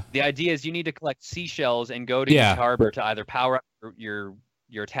 Yeah. The idea is you need to collect seashells and go to Yeah. each harbor to either power up your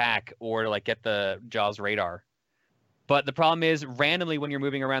attack or to like get the Jaws radar. But the problem is randomly when you're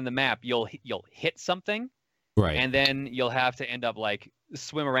moving around the map, you'll hit something, Right. and then you'll have to end up like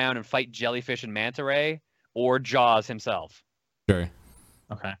swim around and fight jellyfish and manta ray or Jaws himself. Sure.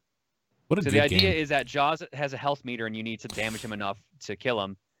 Okay. What a So good the idea game. is that Jaws has a health meter and you need to damage him enough to kill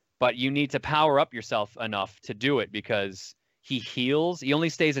him, but you need to power up yourself enough to do it because he heals. He only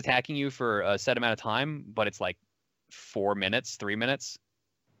stays attacking you for a set amount of time, but it's like 4 minutes, 3 minutes.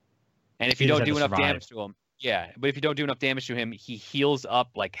 And if You you just don't have do to enough survive. damage to him, yeah, but if you don't do enough damage to him, he heals up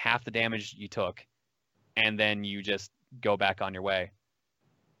like half the damage you took, and then you just go back on your way.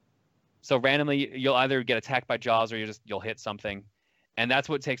 So randomly, you'll either get attacked by Jaws or you'll hit something. And that's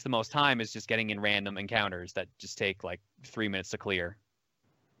what takes the most time is just getting in random encounters that just take like 3 minutes to clear.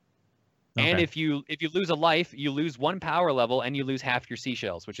 And Okay. if you lose a life, you lose 1 power level and you lose half your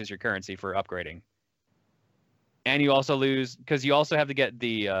seashells, which is your currency for upgrading. And you also lose because you also have to get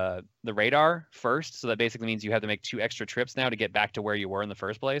the radar first, so that basically means you have to make 2 extra trips now to get back to where you were in the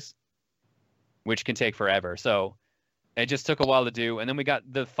first place, which can take forever. So it just took a while to do. And then we got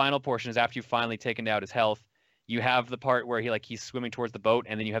the final portion is after you've finally taken out his health. You have the part where he's swimming towards the boat,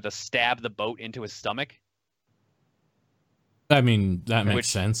 and then you have to stab the boat into his stomach. I mean, that makes Which-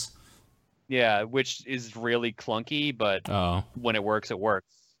 sense. Yeah, which is really clunky, but Oh. when it works, it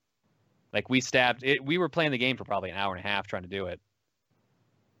works. Like we stabbed it. We were playing the game for probably an hour and a half trying to do it,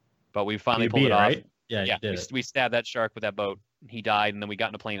 but we finally You pulled beat it it, off. right? Yeah, Yeah, you did it. we stabbed that shark with that boat. He died, and then we got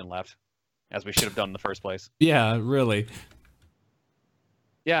in a plane and left, as we should have done in the first place. Yeah, really.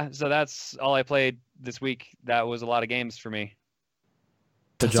 Yeah, so that's all I played this week. That was a lot of games for me.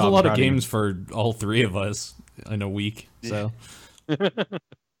 Good That's a job, lot of proud of you. games for all 3 of us in a week. So,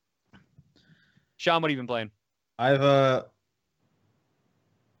 Sean, what have you been playing? I've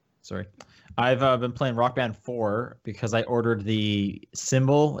been playing Rock Band 4 because I ordered the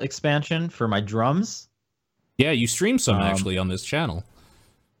cymbal expansion for my drums. yeah, you streamed some Um, actually on this channel.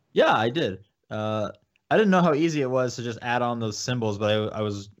 Yeah, I did. I didn't know how easy it was to just add on those cymbals, but I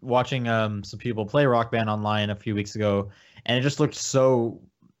was watching some people play Rock Band online a few weeks ago, and it just looked so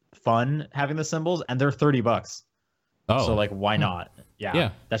fun having the cymbals, and they're $30. Oh. So like, why not?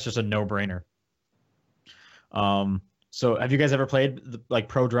 Yeah. That's just a no-brainer. So have you guys ever played like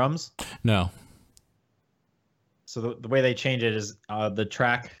pro drums? No. So the way they change it is the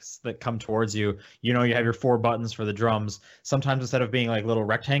tracks that come towards you, you have your 4 buttons for the drums. Sometimes instead of being like little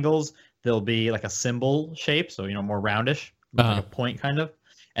rectangles, they'll be like a cymbal shape, so more roundish, like a point kind of.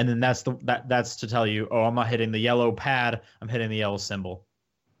 And then that's to tell you, oh, I'm not hitting the yellow pad, I'm hitting the yellow cymbal.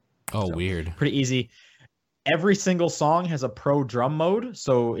 Oh, So, weird. Pretty easy. Every single song has a pro drum mode,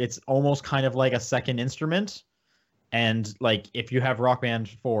 so it's almost kind of like a second instrument. And like if you have Rock Band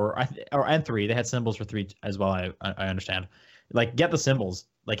 4 and 3, they had cymbals for 3 as well. I understand. Like get the cymbals,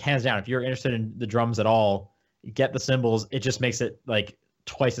 like hands down. If you're interested in the drums at all, get the cymbals. It just makes it like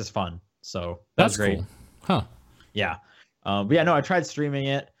twice as fun. So That's great. cool. Huh. Yeah. But yeah, no, I tried streaming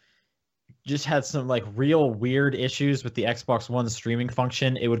it. Just had some like real weird issues with the Xbox One streaming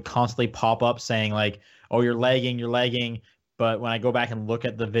function. It would constantly pop up saying like, "Oh, you're lagging." But when I go back and look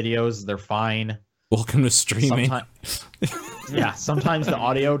at the videos, they're fine. Welcome to streaming. Sometimes the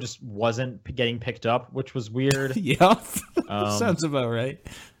audio just wasn't getting picked up, which was weird. Yep. Um, Sounds about right.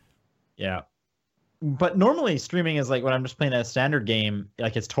 Yeah. But normally streaming is like when I'm just playing a standard game,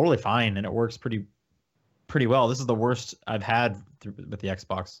 like it's totally fine and it works pretty well. This is the worst I've had with the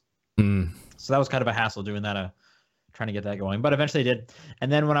Xbox. Mm. So that was kind of a hassle doing that, trying to get that going. But eventually I did.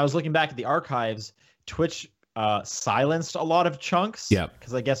 And then when I was looking back at the archives, Twitch silenced a lot of chunks. Yep.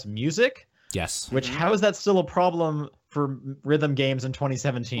 Because I guess music. Yes. Which, how is that still a problem for rhythm games in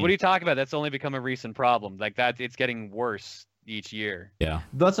 2017? What are you talking about? That's only become a recent problem. Like that, it's getting worse each year. Yeah.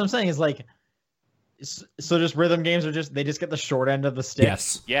 That's what I'm saying. Is like, so just rhythm games are they just get the short end of the stick.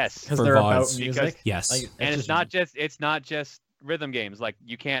 Yes. Yes. Because For they're about VODs. music. Yes. Like, And it's not just rhythm games. Like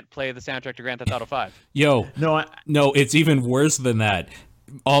you can't play the soundtrack to Grand Theft Auto 5. Yo. No, No, it's even worse than that.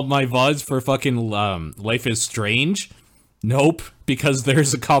 All my VODs for fucking Life is Strange. Nope, because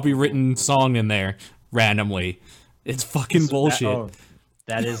there's a copywritten song in there randomly. It's fucking bullshit.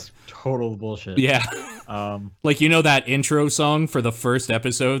 That is total bullshit. Yeah. Like that intro song for the first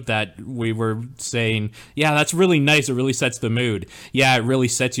episode that we were saying, yeah, that's really nice. It really sets the mood. Yeah, it really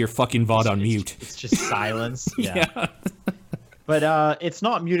sets your fucking VOD on mute. It's just silence. Yeah. Yeah. But it's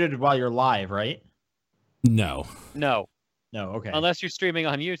not muted while you're live, right? No. No, Okay. unless you're streaming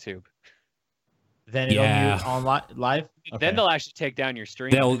on YouTube. Then it'll Yeah. mute on live. Okay. Then they'll actually take down your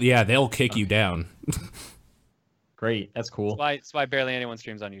stream. They'll kick you down. Great. That's cool. That's why barely anyone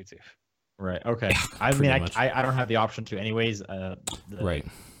streams on YouTube. Right. Okay. I pretty mean, much. I don't have the option to anyways. The Right.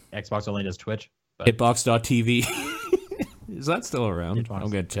 Xbox only does Twitch. But Hitbox.tv. Is that still around? Hitbox. I'm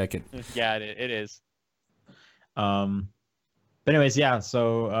gonna check it. Yeah, it is. But anyways, yeah.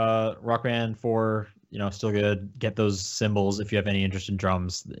 So Rock Band 4, still good. Get those cymbals if you have any interest in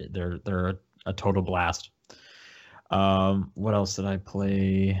drums. They're a total blast. What else did I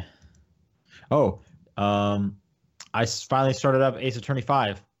play? I finally started up Ace Attorney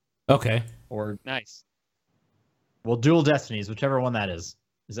 5. Okay. Or Nice. Dual Destinies, whichever one that is.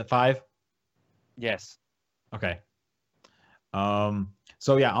 Is it 5? Yes. Okay.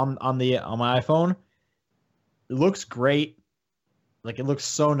 So yeah, on my iPhone, it looks great. Like it looks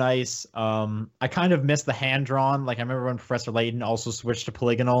so nice. I kind of miss the hand drawn. Like I remember when Professor Layton also switched to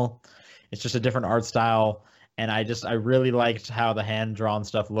polygonal. It's just a different art style, and I really liked how the hand drawn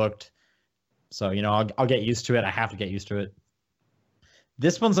stuff looked. So I'll get used to it. I have to get used to it.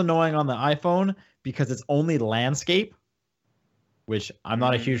 This one's annoying on the iPhone because it's only landscape, which I'm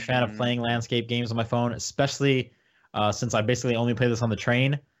not a huge fan of playing landscape games on my phone, especially since I basically only play this on the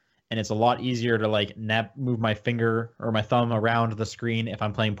train, and it's a lot easier to move my finger or my thumb around the screen if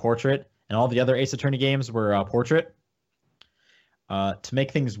I'm playing portrait. And all the other Ace Attorney games were portrait. To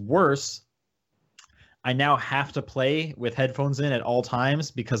make things worse, I now have to play with headphones in at all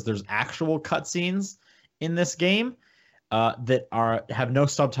times because there's actual cutscenes in this game that have no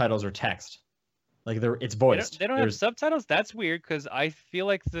subtitles or text. Like it's voiced. They don't have subtitles? That's weird because I feel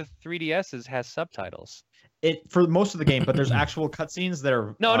like the 3DS has subtitles. It for most of the game, but there's actual cutscenes that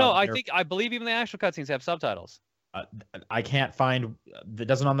are I believe even the actual cutscenes have subtitles. I can't find that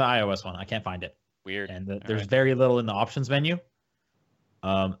doesn't on the iOS one. I can't find it. Weird. And there's very little in the options menu.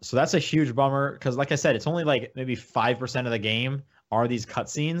 So that's a huge bummer because, like I said, it's only like maybe 5% of the game are these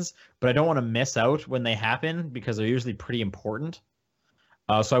cutscenes, but I don't want to miss out when they happen because they're usually pretty important.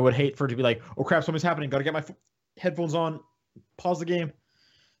 So I would hate for it to be like, oh crap, something's happening. Got to get my headphones on, pause the game.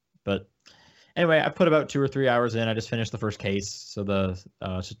 But anyway, I put about 2 or 3 hours in. I just finished the first case, so the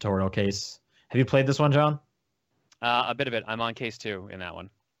tutorial case. Have you played this one, John? A bit of it. I'm on case 2 in that one.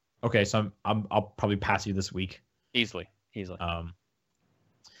 Okay, so I'll probably pass you this week. Easily.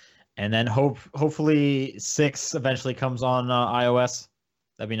 And then hopefully 6 eventually comes on iOS.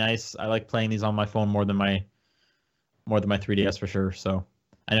 That'd be nice. I like playing these on my phone more than my 3DS for sure. So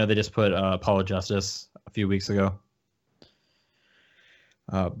I know they just put Apollo Justice a few weeks ago.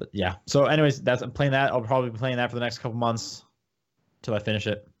 But yeah. So anyways, I'm playing that. I'll probably be playing that for the next couple months till I finish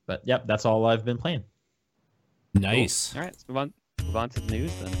it. But yep, that's all I've been playing. Nice. Cool. All right, let's move on to the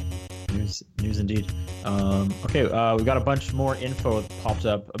news then. News indeed. Okay, we got a bunch more info that popped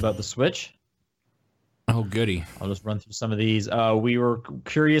up about the Switch. Oh, goody. I'll just run through some of these. We were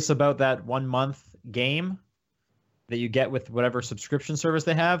curious about that 1 month game that you get with whatever subscription service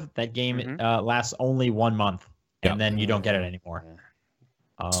they have. That game lasts only 1 month, and then you don't get it anymore.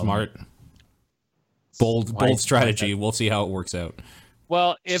 Smart. Bold strategy. We'll see how it works out.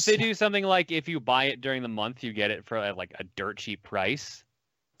 Well, if they do something like if you buy it during the month, you get it for like a dirt cheap price.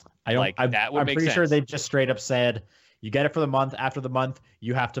 I'm make pretty sense. sure they just straight up said you get it for the month. After the month,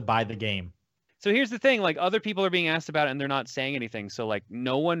 you have to buy the game. So here's the thing, like other people are being asked about it and they're not saying anything. So like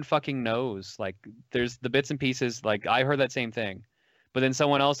no one fucking knows. Like there's the bits and pieces. Like I heard that same thing, but then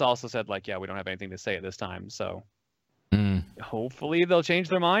someone else also said like, yeah, we don't have anything to say at this time. So hopefully they'll change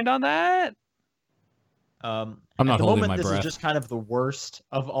their mind on that. I'm At not the holding moment, my this breath. is just kind of the worst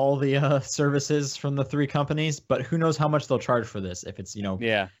of all the services from the three companies. But who knows how much they'll charge for this? If it's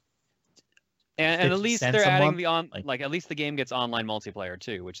Yeah. And at 50 least cents they're a adding month, like at least the game gets online multiplayer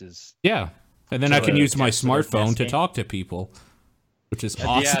too, which is Yeah. And then I So can the use my text of their smartphone best to game. talk to people, which is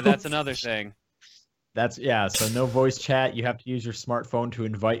awesome. yeah, that's another thing. That's so no voice chat. You have to use your smartphone to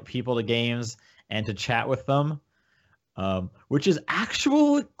invite people to games and to chat with them, which is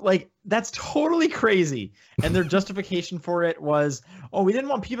that's totally crazy. And their justification for it was, oh, we didn't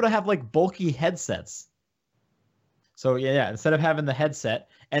want people to have like bulky headsets. So yeah, instead of having the headset,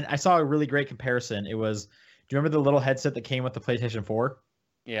 and I saw a really great comparison. It was, do you remember the little headset that came with the PlayStation 4?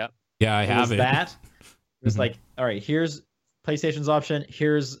 Yeah. Yeah, I It have was it. that. It was Mhm. like, all right, here's PlayStation's option.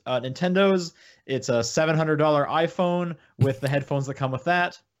 Here's Nintendo's. It's a $700 iPhone with the headphones that come with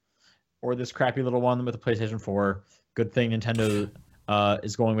that, or this crappy little one with the PlayStation 4. Good thing Nintendo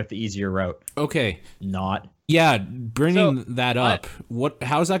is going with the easier route. Okay. Not. Yeah, bringing that up.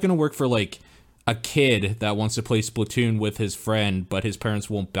 How's that going to work for like a kid that wants to play Splatoon with his friend, but his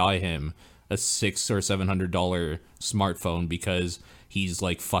parents won't buy him a $600 or $700 smartphone because he's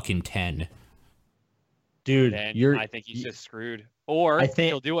like fucking 10? Dude, Then you're. I think he's just screwed. Or I think-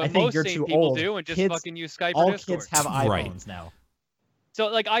 he'll do I what think most you're sane too people old. do and just Kids- fucking use Skype all or Discord. kids have Right. iPhones now. So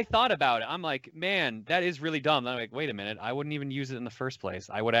like I thought about it. I'm like, man, that is really dumb. I'm like, wait a minute, I wouldn't even use it in the first place.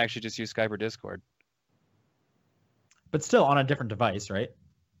 I would actually just use Skype or Discord. But still on a different device, right?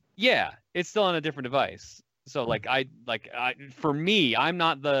 Yeah, it's still on a different device. So like for me, I'm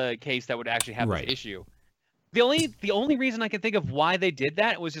not the case that would actually have Right. this issue. The only reason I can think of why they did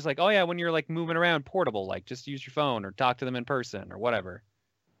that was just like, oh yeah, when you're like moving around portable, like just use your phone or talk to them in person or whatever.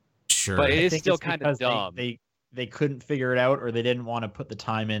 Sure. But it I is think still it's kind of because dumb. They couldn't figure it out, or they didn't want to put the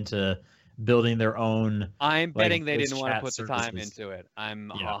time into building their own. I'm like, betting they voice didn't want to chat put the time services. into it.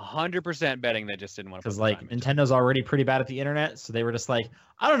 I'm Yeah. 100% betting they just didn't want to put Because the like time into it. Nintendo's already pretty bad at the internet, so they were just like,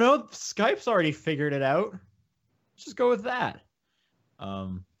 I don't know, Skype's already figured it out. Let's just go with that.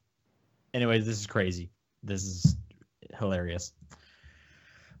 Anyways, this is crazy. This is hilarious.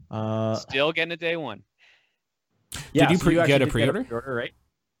 Still getting a day one. Yeah, you so actually get a did pre-order? right?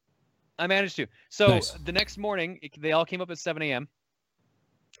 I managed to. So Nice. the next morning, they all came up at 7 a.m.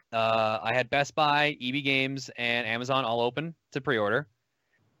 I had Best Buy, EB Games, and Amazon all open to pre-order.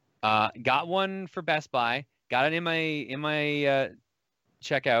 Got one for Best Buy. Got it in my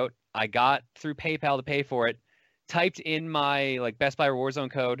checkout. I got through PayPal to pay for it. Typed in my like Best Buy Reward Zone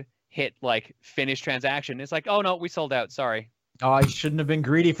code. Hit like finish transaction. It's like, oh no, we sold out. Sorry. Oh, I shouldn't have been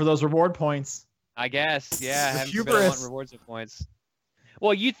greedy for those reward points. I guess. Yeah. The Heaven forbid I want hubris. rewards and points.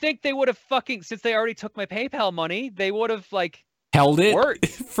 Well, you'd think they would have fucking, since they already took my PayPal money, they would have like Held it worked.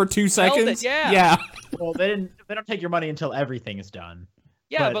 for 2 Held it, seconds? yeah. Yeah. Well, they don't take your money until everything is done.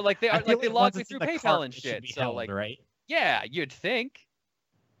 Yeah, but like they I feel they once logged me it's in through the PayPal cart, and it should shit. be So held, like, right? yeah, you'd think.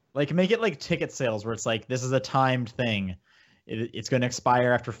 Like make it like ticket sales where it's like this is a timed thing. It's going to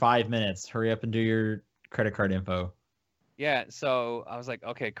expire after 5 minutes. Hurry up and do your credit card info. Yeah, so I was like,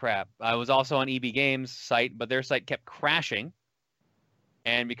 okay, crap. I was also on EB Games site, but their site kept crashing.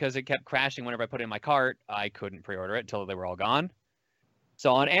 And because it kept crashing whenever I put it in my cart, I couldn't pre-order it until they were all gone.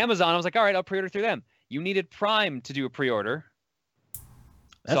 So on Amazon, I was like, all right, I'll pre-order through them. You needed Prime to do a pre-order.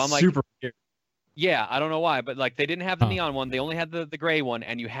 That's I'm like- super weird. Yeah, I don't know why, but like they didn't have the Huh. neon one. They only had the gray one,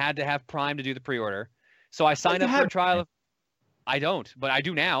 and you had to have Prime to do the pre-order. So I signed you up for a have trial. Prime. I don't, but I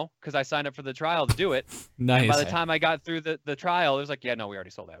do now because I signed up for the trial to do it. Nice. And by the time I got through the trial, it was like, yeah, no, we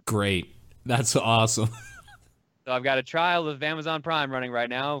already sold out. Great. That's awesome. So I've got a trial of Amazon Prime running right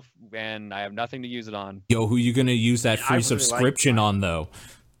now, and I have nothing to use it on. Yo, who you gonna use that I free really like subscription on though?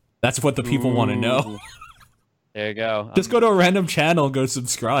 That's what the people want to know. Ooh. There you go. Just go to a random channel and go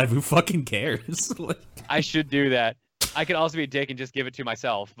subscribe. Who fucking cares? Like, I should do that. I could also be a dick and just give it to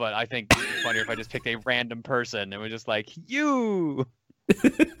myself, but I think it'd be funnier if I just picked a random person and was just like, you.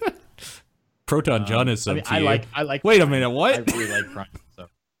 Proton John is so I mean, cute. I like. Wait a Prime. minute, I what? really like Prime. So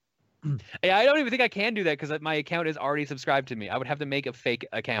Yeah, I don't even think I can do that because my account is already subscribed to me. I would have to make a fake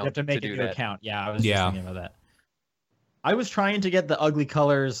you account have to make a do new that. account. Yeah, I was Yeah. just thinking about that. I was trying to get the ugly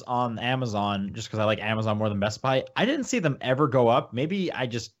colors on Amazon just because I like Amazon more than Best Buy. I didn't see them ever go up. Maybe I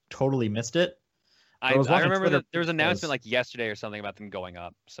just totally missed it. I was watching remember Twitter that there was an announcement because- like yesterday or something about them going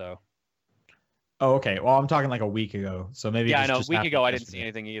up. So Oh, okay. Well, I'm talking like a week ago. So maybe yeah, I it's know. A just week happened ago, I didn't see yesterday.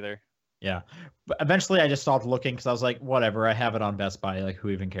 anything either. Yeah, but eventually I just stopped looking because I was like, whatever. I have it on Best Buy. Like, who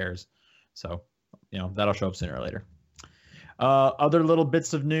even cares? So, that'll show up sooner or later. Other little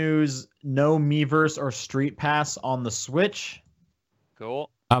bits of news: no Miiverse or Street Pass on the Switch. Cool.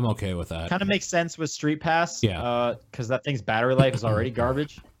 I'm okay with that. Kind of makes sense with Street Pass. Yeah. Because that thing's battery life is already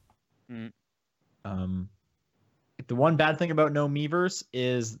garbage. The one bad thing about no Miiverse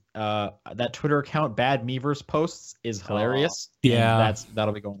is that Twitter account Bad Miiverse posts is hilarious. Yeah. and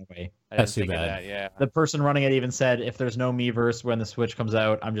that'll be going away. I That's didn't too think of bad. that, yeah. The person running it even said, if there's no Miiverse when the Switch comes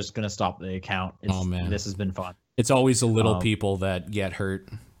out, I'm just gonna stop the account. Oh, man. This has been fun. It's always the little Um, people that get hurt.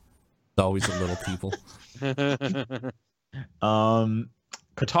 It's always the little people.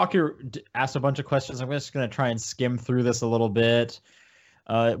 Kotaku asked a bunch of questions. I'm just gonna try and skim through this a little bit.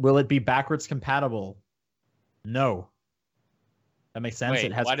 Will it be backwards compatible? No. That makes sense. Wait,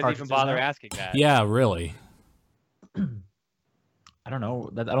 It has why did you even cartridges bother now. asking that? Yeah, really. I don't know.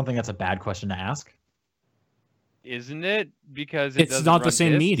 I don't think that's a bad question to ask. Isn't it? Because it It's doesn't not the run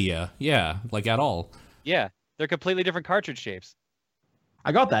same discs? media. Yeah, like at all. Yeah, they're completely different cartridge shapes.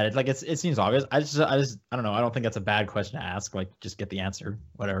 I got that. It seems obvious. I don't know. I don't think that's a bad question to ask. Like, just get the answer.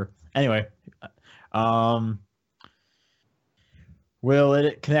 Whatever. Anyway, will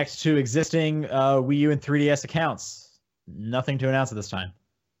it connect to existing Wii U and 3DS accounts? Nothing to announce at this time.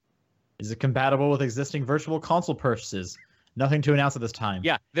 Is it compatible with existing Virtual Console purchases? Nothing to announce at this time.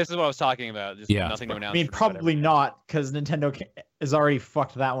 Yeah, this is what I was talking about. Just Yeah. nothing to announce. I mean, for probably whatever. not, because Nintendo has already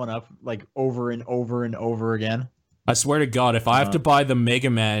fucked that one up like over and over and over again. I swear to God, if I have to buy the Mega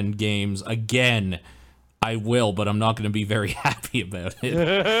Man games again, I will, but I'm not going to be very happy about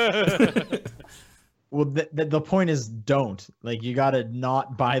it. Well, the point is, don't. Like, you gotta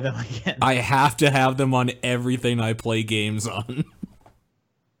not buy them again. I have to have them on everything I play games on.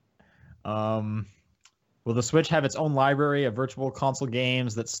 Will the Switch have its own library of Virtual Console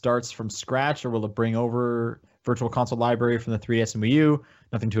games that starts from scratch, or will it bring over Virtual Console library from the 3DS and Wii U?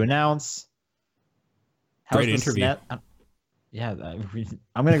 Nothing to announce. Great the interview. Yeah,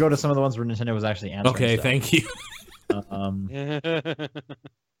 I'm gonna go to some of the ones where Nintendo was actually answering. Okay, stuff. thank you.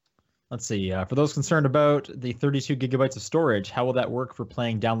 Let's see. For those concerned about the 32 gigabytes of storage, how will that work for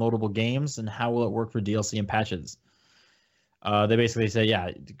playing downloadable games, and how will it work for DLC and patches? They basically say,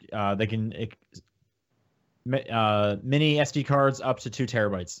 they can mini SD cards up to 2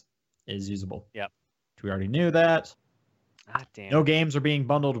 terabytes is usable. Yep. We already knew that. Ah, damn. No games are being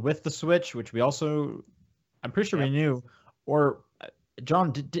bundled with the Switch, which we also, I'm pretty sure we knew. Or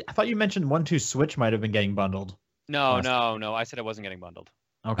John, I thought you mentioned 1-2 Switch might have been getting bundled. No, last no. I said it wasn't getting bundled.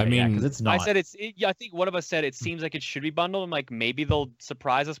 Okay, I mean, because it's not. I said yeah, I think one of us said it seems like it should be bundled. I'm like, maybe they'll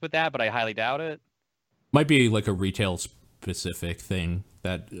surprise us with that, but I highly doubt it. Might be like a retail specific thing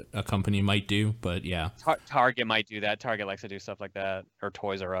that a company might do, but yeah. Target might do that. Target likes to do stuff like that, or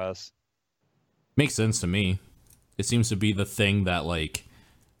Toys R Us. Makes sense to me. It seems to be the thing that, like,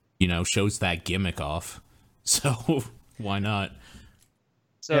 shows that gimmick off. So why not?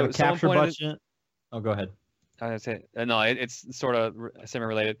 They have a someone capture pointed- budget. Oh, go ahead. I was gonna say, no, it's sort of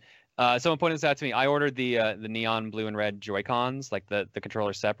semi-related. Someone pointed this out to me. I ordered the neon blue and red Joy-Cons, like the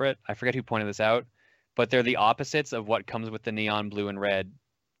controller separate. I forget who pointed this out, but they're the opposites of what comes with the neon blue and red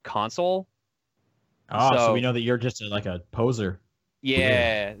console. Oh, so So- we know that you're just like a poser.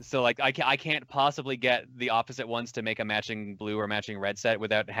 Yeah, so like I can't possibly get the opposite ones to make a matching blue or matching red set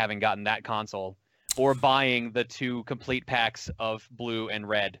without having gotten that console or buying the 2 complete packs of blue and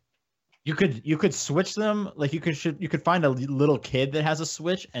red. You could switch them. Like you could find a little kid that has a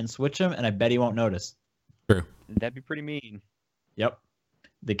Switch and switch them, and I bet he won't notice. True. That'd be pretty mean. Yep.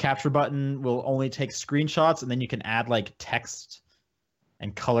 The capture button will only take screenshots, and then you can add like text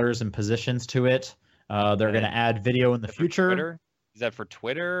and colors and positions to it. They're going to add video in the Is that for future. Twitter? Is that for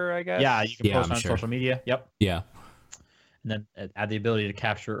Twitter, I guess? Yeah, you can Yeah, post I'm on sure. social media. Yep. Yeah. And then add the ability to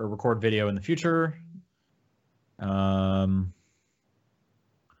capture or record video in the future.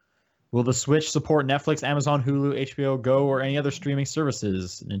 Will the Switch support Netflix, Amazon, Hulu, HBO Go, or any other streaming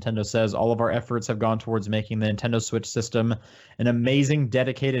services? Nintendo says all of our efforts have gone towards making the Nintendo Switch system an amazing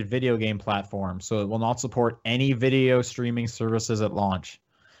dedicated video game platform, so it will not support any video streaming services at launch.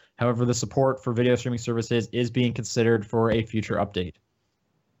 However, the support for video streaming services is being considered for a future update.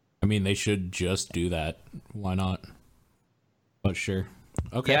 I mean, they should just do that. Why not? But sure.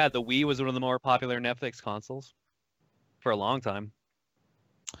 Okay. Yeah, the Wii was one of the more popular Netflix consoles for a long time.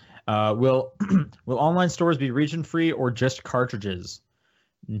 Will online stores be region free or just cartridges?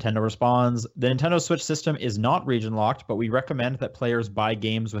 Nintendo responds, the Nintendo Switch system is not region locked, but we recommend that players buy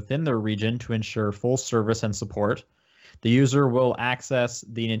games within their region to ensure full service and support. The user will access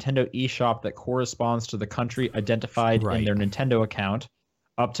the Nintendo eShop that corresponds to the country identified in their Nintendo account.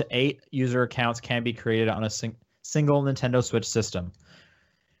 Up to 8 user accounts can be created on a single Nintendo Switch system.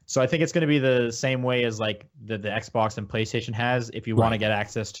 So I think it's going to be the same way as like the Xbox and PlayStation has. If you want to get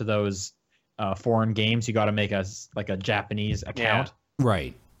access to those foreign games, you got to make a Japanese account.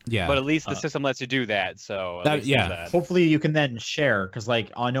 Right. Yeah. But at least the system lets you do that. So at least yeah. there's that. Hopefully you can then share, because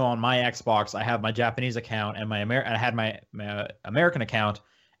like I know on my Xbox I have my Japanese account and I had my American account,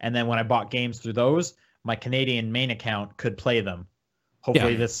 and then when I bought games through those, my Canadian main account could play them.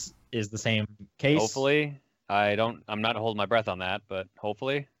 Hopefully this is the same case. Hopefully, I'm not holding my breath on that, but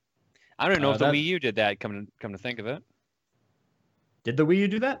hopefully, I don't know if the Wii U did that. Come to think of it, did the Wii U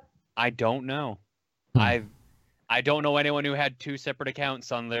do that? I don't know. I don't know anyone who had 2 separate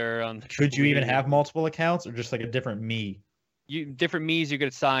accounts on their. Could you even have multiple accounts, or just like a different me? Different Mii's you could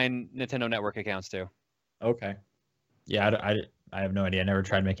assign Nintendo Network accounts to. Okay. Yeah, I have no idea. I never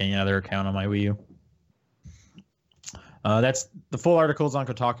tried making any other account on my Wii U. That's the full articles on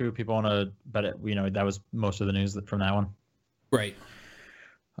Kotaku. People want to, but that was most of the news from that one. Right.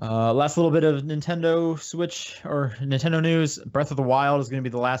 Last little bit of Nintendo Switch or Nintendo news. Breath of the Wild is going to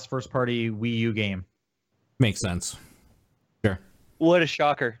be the last first-party Wii U game. Makes sense. Sure. What a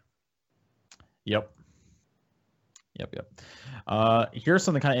shocker. Yep. Here's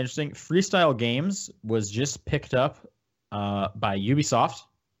something kind of interesting. Freestyle Games was just picked up by Ubisoft.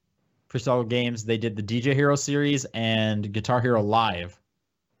 Freestyle Games, they did the DJ Hero series and Guitar Hero Live.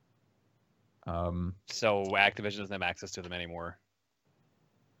 So Activision doesn't have access to them anymore.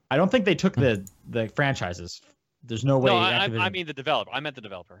 I don't think they took the franchises. There's no way. No, Activision... I mean the developer. I meant the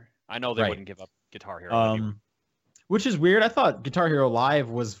developer. I know they wouldn't give up Guitar Hero. Which is weird. I thought Guitar Hero Live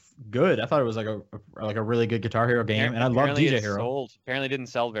was good. I thought it was like a really good Guitar Hero game, and I love DJ Hero. Apparently didn't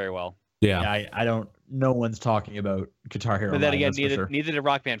sell very well. Yeah, I don't. No one's talking about Guitar Hero. But then Live, again, neither did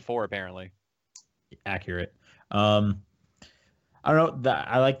Rock Band 4 apparently. Accurate. I don't know.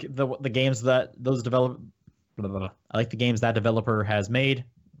 I like the games that those develop. I like the games that developer has made.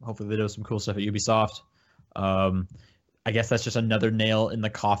 Hopefully, they do some cool stuff at Ubisoft. I guess that's just another nail in the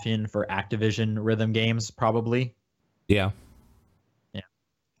coffin for Activision rhythm games, probably. Yeah.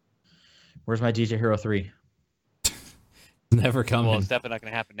 Where's my DJ Hero 3? Never coming. Well, it's definitely not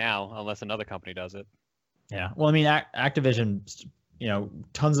going to happen now unless another company does it. Yeah. Well, I mean, Activision,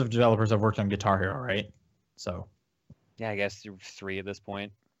 tons of developers have worked on Guitar Hero, right? So. Yeah, I guess you're 3 at this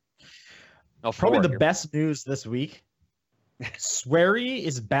point. No, probably the best news this week. Swery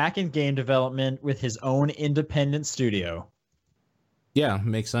is back in game development with his own independent studio. Yeah,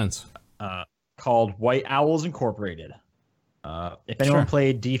 makes sense. Called White Owls Incorporated. If anyone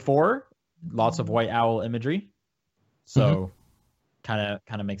played D4, lots of White Owl imagery. So kind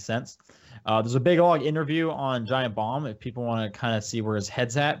of makes sense. There's a big long interview on Giant Bomb if people want to kind of see where his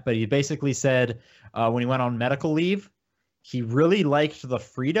head's at. But he basically said when he went on medical leave, he really liked the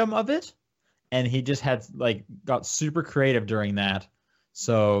freedom of it. And he just had got super creative during that.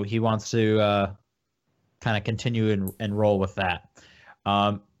 So he wants to kind of continue and roll with that.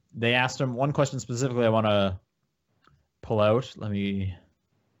 They asked him one question specifically I want to pull out. Let me,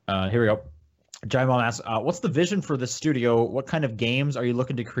 here we go. Giant Bomb asked, what's the vision for this studio? What kind of games are you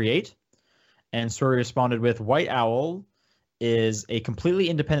looking to create? And Swery responded with, White Owl is a completely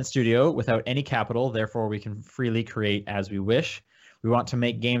independent studio without any capital. Therefore, we can freely create as we wish. We want to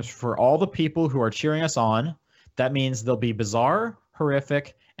make games for all the people who are cheering us on. That means they'll be bizarre,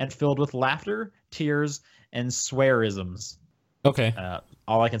 horrific, and filled with laughter, tears, and swearisms. Okay.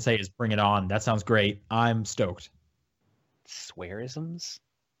 All I can say is bring it on. That sounds great. I'm stoked. Swearisms?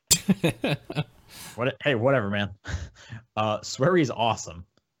 Hey, whatever, man. Swery's awesome.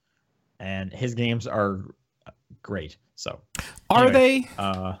 And his games are great. So Are anyway,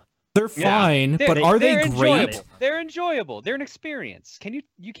 they? They're fine, but are they great? Enjoyable. They're enjoyable. They're an experience.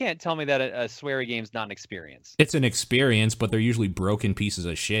 You can't tell me that a sweary game's not an experience. It's an experience, but they're usually broken pieces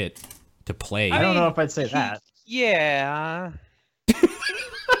of shit to play. I don't know if I'd say that. Yeah.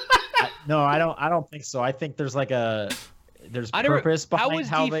 No, I don't think so. I think there's there's purpose behind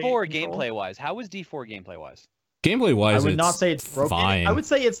how they D4 gameplay wise? How was D4 gameplay wise? Gameplay wise, I would not say it's broken. Fine. I would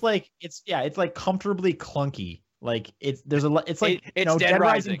say it's comfortably clunky. Like it's Dead Dead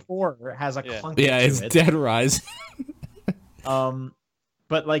Rising 4 has a clunky. Yeah, it's Dead Rising.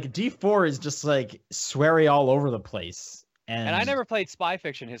 But like D4 is just like sweary all over the place. And I never played Spy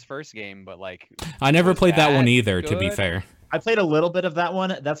Fiction, his first game, but I never played that one either. To be fair, I played a little bit of that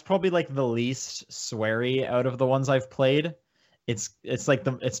one. That's probably like the least sweary out of the ones I've played. It's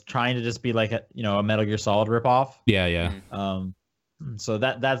it's trying to just be like a Metal Gear Solid ripoff. Yeah. So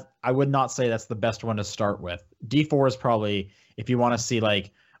that I would not say that's the best one to start with. D4 is probably, if you want to see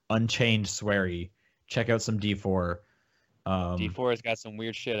like unchained sweary, check out some D4. D4 has got some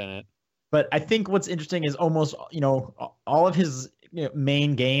weird shit in it. But I think what's interesting is almost all of his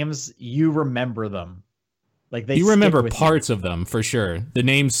main games, you remember them. Like you remember parts of them for sure. The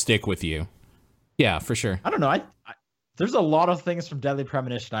names stick with you. Yeah, for sure. I don't know. There's a lot of things from Deadly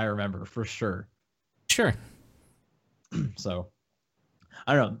Premonition I remember for sure. Sure. So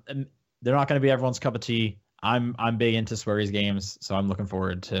I don't know. They're not going to be everyone's cup of tea. I'm big into Swery's games, so I'm looking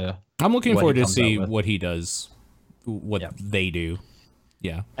forward to. I'm looking what he forward to comes see out with. what he does, what Yep. they do.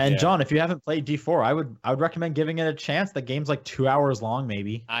 Yeah. And Yeah. John, if you haven't played D4, I would recommend giving it a chance. The game's like 2 hours long,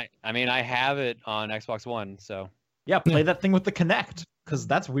 maybe. I mean, I have it on Xbox One, so Yeah, play that thing with the Kinect, because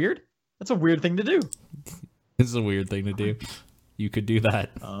that's weird. That's a weird thing to do. It's a weird thing to do. You could do that.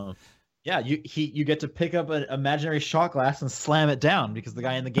 Yeah, you get to pick up an imaginary shot glass and slam it down because the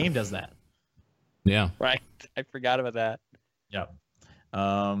guy in the game does that. Yeah. right. I forgot about that. Yep.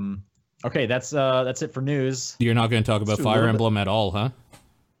 Okay, that's it for news. You're not going to talk about Let's do a Fire little bit- Emblem at all, huh?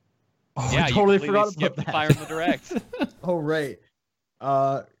 Oh, Yeah, I totally you completely forgot skipped about the that. Fire Emblem Direct. Oh right.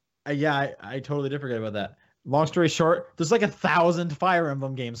 Yeah, I totally did forget about that. Long story short, there's like 1,000 Fire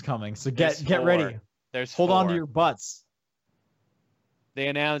Emblem games coming, so There's get ready. 4. There's Hold on to 4. your butts. They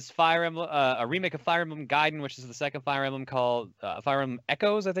announced Fire Emblem, a remake of Fire Emblem Gaiden, which is the second Fire Emblem called Fire Emblem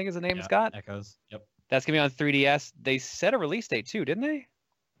Echoes, I think is the name it's got. Echoes. Yep. That's gonna be on 3DS. They set a release date too, didn't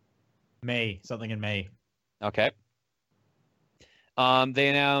they? Something in May. Okay. They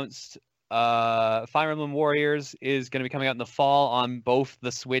announced Fire Emblem Warriors is going to be coming out in the fall on both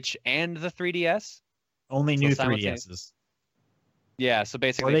the Switch and the 3DS. Only So new simultaneous- 3DSs. Yeah, so Or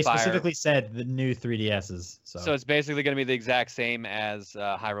basically they Fire. specifically said the new 3DSs. So it's basically going to be the exact same as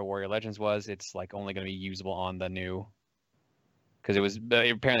Hyrule Warrior Legends was. It's like only going to be usable on the new, because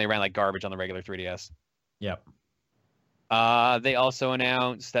it apparently ran like garbage on the regular 3DS. Yep. They also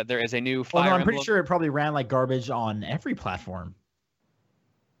announced that there is a new Well, Fire no, I'm Emblem. pretty sure it probably ran like garbage on every platform.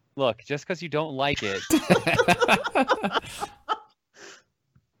 Look, just because you don't like it,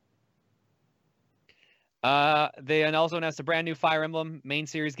 they also announced a brand new Fire Emblem main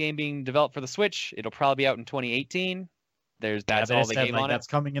series game being developed for the Switch. It'll probably be out in 2018. That's all they gave on that's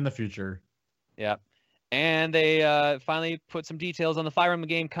coming in the future. it. Yeah. And they finally put some details on the Fire Emblem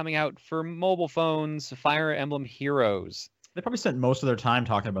game coming out for mobile phones, Fire Emblem Heroes, They probably spent most of their time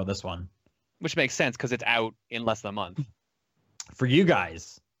talking about this one. which makes sense because it's out in less than a month. For you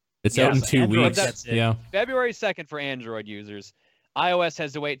guys. It's Yeah, out in so 2 Android weeks. gets it. Yeah. February 2nd for Android users. iOS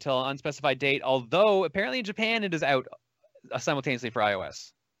has to wait till an unspecified date, although apparently in Japan it is out simultaneously for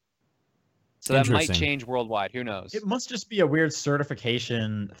iOS. So that might Interesting. change worldwide. Who knows? It must just be a weird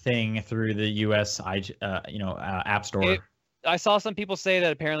certification thing through the US App Store. I saw some people say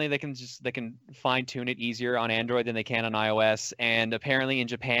that apparently they can fine tune it easier on Android than they can on iOS, and apparently in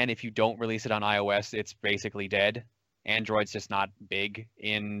Japan, if you don't release it on iOS, it's basically dead. Android's just not big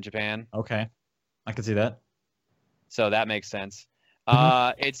in Japan, Okay. I can see that. so that makes sense.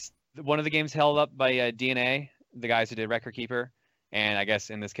 It's one of the games held up by DNA, the guys who did Record Keeper, and I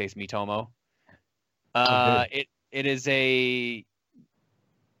guess in this case Miitomo. It is a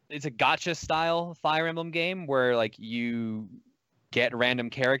gacha style Fire Emblem game where like you get random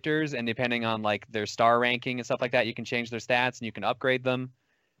characters, and depending on like their star ranking and stuff like that, you can change their stats and you can upgrade them.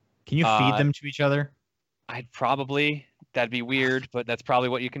 Can you feed them to each other? That'd be weird, but that's probably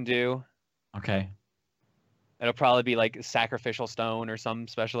what you can do. Okay. It'll probably be like sacrificial stone or some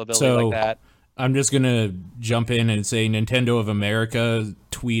special ability So- like that. I'm just going to jump in and say Nintendo of America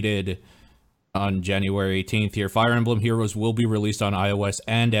tweeted on January 18th here, Fire Emblem Heroes will be released on iOS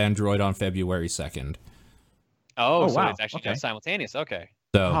and Android on February 2nd. Oh, so wow, it's actually okay. just simultaneous. Okay.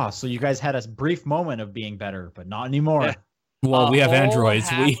 So, So you guys had a brief moment of being better, but not anymore. Yeah. well, we have whole Androids.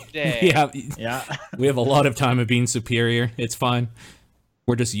 We half day. Yeah. we have a lot of time of being superior. It's fine.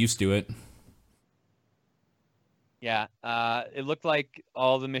 We're just used to it. Yeah, it looked like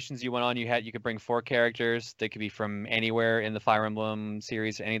all the missions you went on, you could bring 4 characters. They could be from anywhere in the Fire Emblem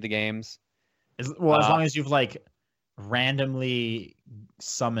series, any of the games. As long as you've like randomly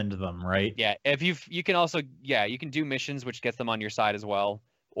summoned them, right? Yeah, if you can also you can do missions which gets them on your side as well,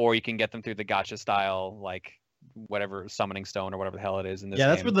 or you can get them through the gacha style, like whatever summoning stone or whatever the hell it is in this. Yeah,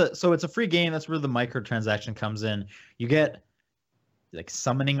 that's game. where so it's a free game. That's where the microtransaction comes in. You get like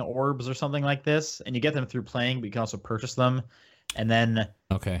summoning orbs or something like this, and you get them through playing, but you can also purchase them. And then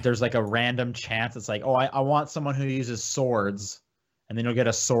Okay. there's like a random chance. It's like, oh, I want someone who uses swords, and then you'll get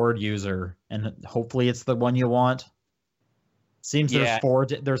a sword user, and hopefully it's the one you want. Seems Yeah.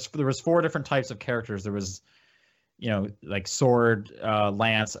 there was 4 different types of characters. There was, like sword,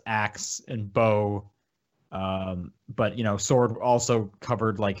 lance, axe, and bow. But sword also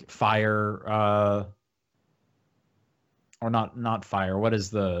covered like fire, or not fire. What is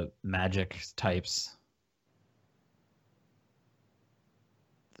the magic types?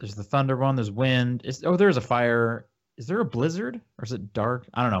 There's the thunder one. There's wind. There's a fire. Is there a blizzard or is it dark?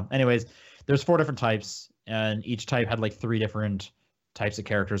 I don't know. Anyways, there's 4 different types, and each type had like 3 different types of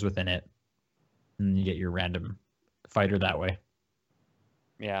characters within it, and you get your random fighter that way.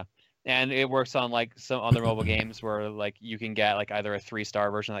 Yeah. And it works on like some other mobile games where like you can get like either a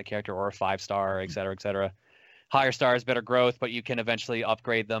 3-star version of that character or a 5-star, et cetera, et cetera. Higher stars, better growth, but you can eventually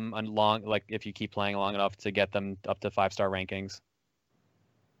upgrade them and like if you keep playing long enough to get them up to 5-star rankings.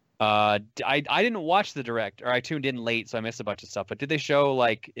 I didn't watch the direct, or I tuned in late, so I missed a bunch of stuff. But did they show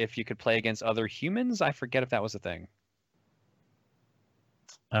like if you could play against other humans? I forget if that was a thing.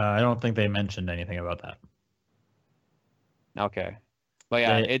 I don't think they mentioned anything about that. Okay, but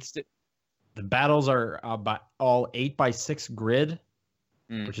yeah, the battles are all 8x6 grid,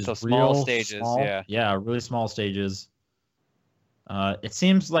 which is so small real stages. small. Yeah, really small stages. It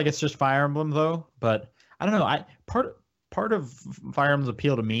seems like it's just Fire Emblem though, but I don't know. Part of Fire Emblem's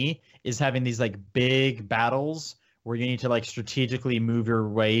appeal to me is having these like big battles where you need to like strategically move your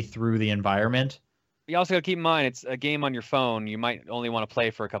way through the environment. You also got to keep in mind it's a game on your phone. You might only want to play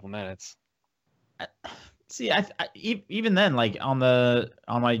for a couple minutes. See, even then, like on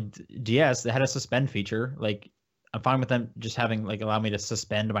my DS, they had a suspend feature. Like, I'm fine with them just having like allow me to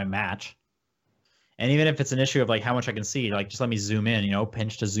suspend my match. And even if it's an issue of like how much I can see, like just let me zoom in.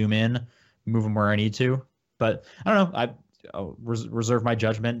 Pinch to zoom in, move them where I need to. But I don't know. I'll reserve my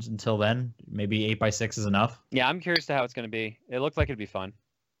judgment until then. Maybe 8x6 is enough. Yeah, I'm curious to how it's going to be. It looked like it'd be fun.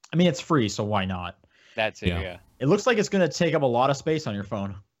 I mean, it's free, so why not? That too, yeah. It looks like it's going to take up a lot of space on your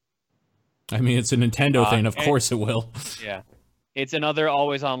phone. I mean, it's a Nintendo thing. Of course it will. Yeah. It's another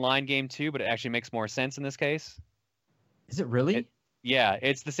always online game too, but it actually makes more sense in this case. Is it really? Yeah,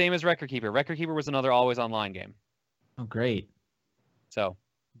 it's the same as Record Keeper. Record Keeper was another always online game. Oh, great. So,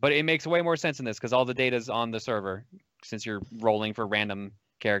 but it makes way more sense in this because all the data's on the server since you're rolling for random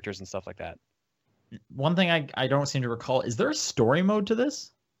characters and stuff like that. One thing I don't seem to recall, is there a story mode to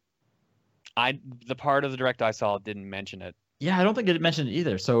this? The part of the direct I saw didn't mention it. Yeah, I don't think it mentioned it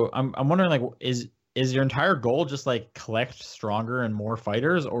either. So I'm wondering, like, is your entire goal just like collect stronger and more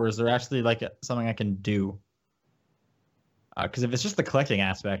fighters, or is there actually like something I can do? Because if it's just the collecting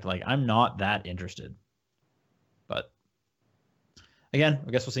aspect, like I'm not that interested. But again,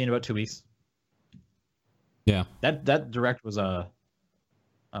 I guess we'll see in about 2 weeks. Yeah. That direct was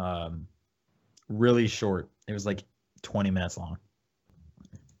really short. It was like 20 minutes long.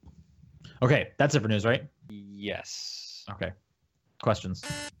 Okay, that's it for news, right? Yes. Okay. Questions.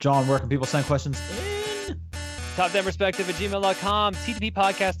 John, where can people send questions in? TopDownPerspective@gmail.com, TTP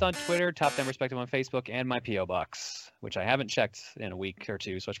Podcast on Twitter, Top Down Perspective on Facebook, and my P.O. Box, which I haven't checked in a week or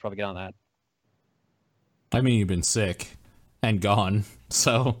two, so I should probably get on that. I mean, you've been sick and gone,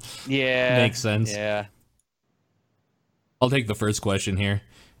 so yeah, makes sense. Yeah. I'll take the first question here.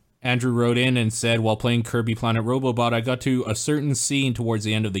 Andrew wrote in and said, while playing Kirby Planet Robobot, I got to a certain scene towards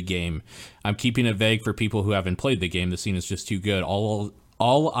the end of the game. I'm keeping it vague for people who haven't played the game. The scene is just too good. All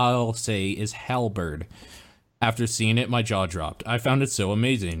I'll say is Halberd. After seeing it, my jaw dropped. I found it so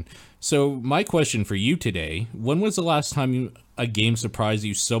amazing. So my question for you today, when was the last time a game surprised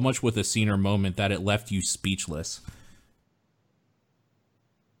you so much with a scene or moment that it left you speechless?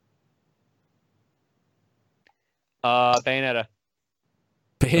 Bayonetta.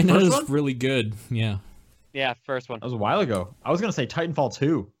 Bayonetta's really good. Yeah. Yeah, first one. That was a while ago. I was going to say Titanfall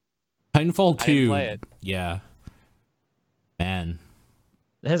 2. Titanfall 2. I didn't play it. Yeah. Man.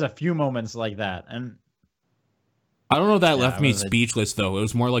 It has a few moments like that. And I don't know if that left me speechless, though. It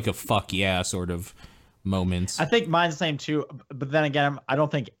was more like a fuck yeah sort of moments. I think mine's the same, too. But then again, I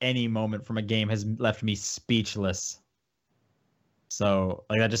don't think any moment from a game has left me speechless. So,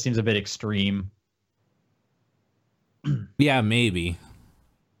 like, that just seems a bit extreme. Yeah, maybe.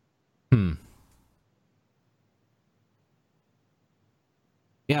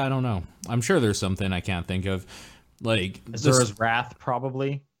 Yeah, I don't know. I'm sure there's something I can't think of. Like Azura's Wrath,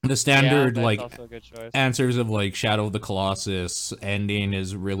 probably. The standard yeah, like also a good choice. answers of like Shadow of the Colossus ending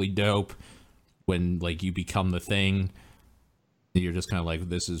is really dope when like you become the thing. You're just kind of like,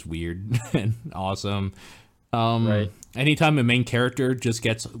 this is weird and awesome. Right. Anytime a main character just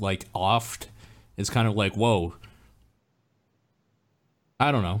gets like offed, it's kind of like, whoa.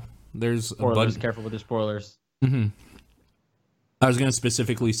 I don't know. There's spoilers. Careful with your spoilers. Mm-hmm. I was gonna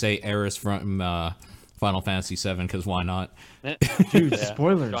specifically say Eris from Final Fantasy VII because why not? Dude,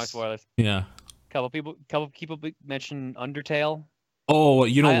 spoilers. Strong spoilers. Yeah. Couple people mention Undertale. Oh,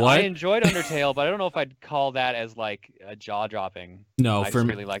 you know what? I enjoyed Undertale, but I don't know if I'd call that as like a jaw dropping. No, I just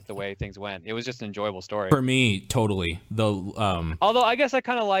really liked the way things went. It was just an enjoyable story. For me, totally. Although I guess I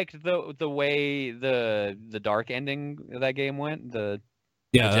kind of liked the way the dark ending of that game went. The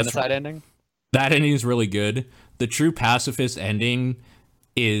genocide ending. That ending is really good. The true pacifist ending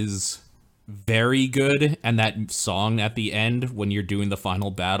is very good, and that song at the end when you're doing the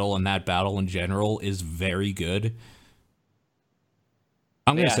final battle and that battle in general is very good.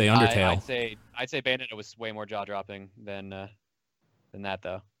 I'm gonna say Undertale. I'd say Bayonetta was way more jaw dropping than that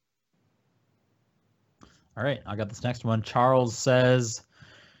though. All right, I got this next one. Charles says,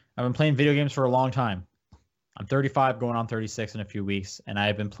 I've been playing video games for a long time. I'm 35, going on 36 in a few weeks, and I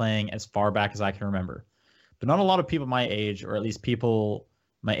have been playing as far back as I can remember. But not a lot of people my age, or at least people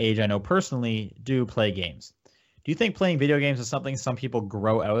my age I know personally, do play games. Do you think playing video games is something some people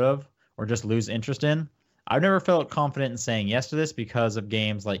grow out of or just lose interest in? I've never felt confident in saying yes to this because of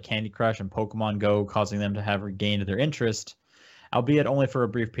games like Candy Crush and Pokemon Go causing them to have regained their interest, albeit only for a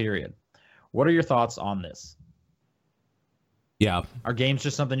brief period. What are your thoughts on this? Yeah. Are games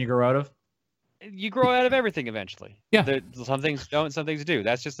just something you grow out of? You grow out of everything eventually. Yeah. Some things don't, some things do.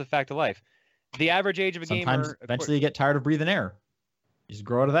 That's just the fact of life. The average age of a gamer... Eventually you get tired of breathing air. You just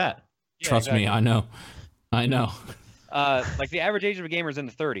grow out of that. Yeah, Trust me, I know. Like the average age of a gamer is in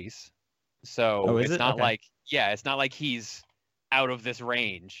the 30s. So it's not like he's out of this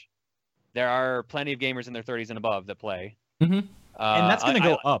range. There are plenty of gamers in their 30s and above that play. Mm-hmm. And that's going to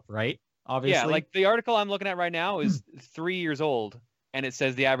go up, right? Obviously. Yeah, like the article I'm looking at right now is 3 years old, and it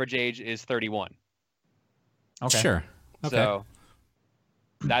says the average age is 31. Okay. Sure. Okay. So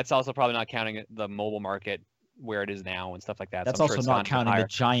that's also probably not counting the mobile market where it is now and stuff like that. That's so I'm also sure not counting the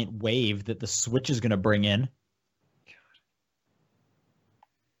giant wave that the Switch is going to bring in.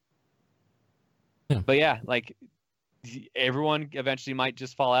 But yeah, like everyone eventually might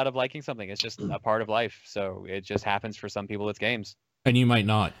just fall out of liking something. It's just a part of life. So it just happens for some people. It's games. And you might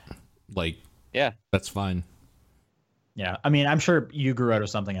not. Like, yeah, that's fine. Yeah. I mean, I'm sure you grew out of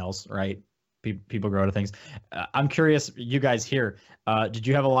something else, right? People grow out of things. I'm curious, you guys here, did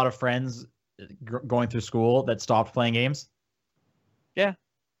you have a lot of friends going through school that stopped playing games? Yeah.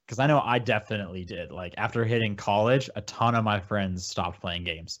 Because I know I definitely did. Like after hitting college, a ton of my friends stopped playing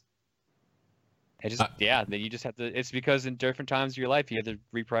games. It just you just have to. It's because in different times of your life you have to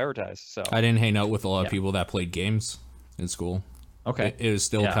reprioritize. So I didn't hang out with a lot of people that played games in school. Okay, it was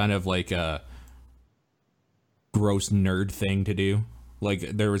still kind of like a gross nerd thing to do. Like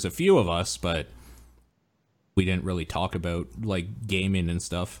there was a few of us, but we didn't really talk about like gaming and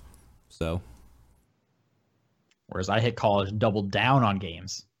stuff. So, whereas I hit college and doubled down on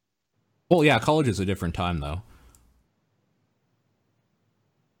games. Well, yeah, college is a different time though.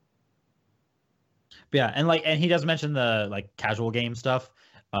 Yeah, and he does mention the like casual game stuff.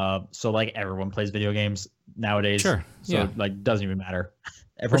 So like everyone plays video games nowadays. Sure. So like doesn't even matter.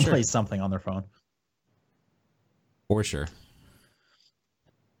 Everyone plays something on their phone. For sure.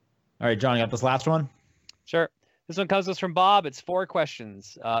 All right, John, you got this last one? Sure. This one comes to us from Bob. It's 4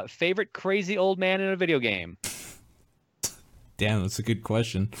 questions. Favorite crazy old man in a video game? Damn, that's a good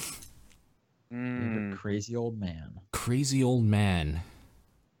question. Favorite crazy old man. Crazy old man.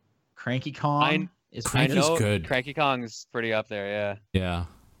 Cranky Kong. Cranky's good. Cranky Kong's pretty up there, yeah. Yeah.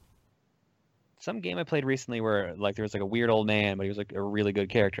 Some game I played recently where like there was like a weird old man, but he was like a really good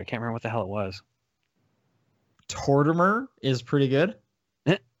character. I can't remember what the hell it was. Tortimer is pretty good.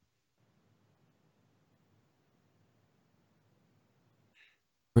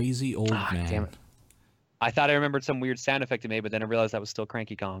 Crazy old man. Damn it. I thought I remembered some weird sound effect it made, but then I realized that was still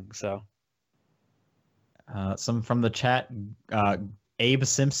Cranky Kong. So, some from the chat, Abe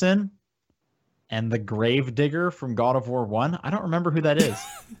Simpson and the Grave Digger from God of War 1. I don't remember who that is.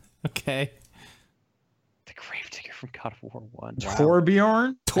 Okay. The Grave Digger from God of War 1. Wow.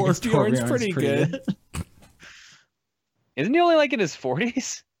 Torbjorn? Torbjorn's pretty good. Isn't he only like in his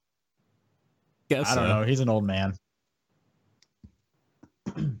 40s? I don't know. He's an old man.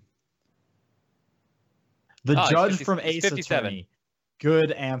 The judge from Ace 57. Attorney.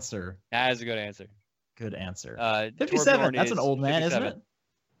 Good answer. That is a good answer. Good answer. 57. That's an old man, 57. isn't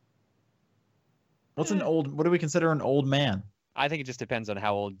it? What do we consider an old man? I think it just depends on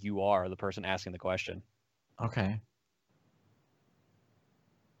how old you are, the person asking the question. Okay.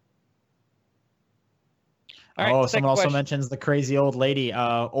 All right, someone also mentions the crazy old lady,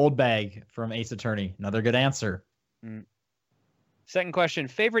 Old Bag from Ace Attorney. Another good answer. Second question,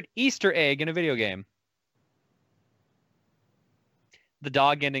 favorite Easter egg in a video game? The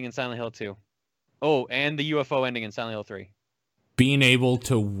dog ending in Silent Hill 2. Oh, and the UFO ending in Silent Hill 3. Being able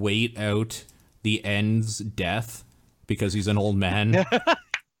to wait out the end's death because he's an old man.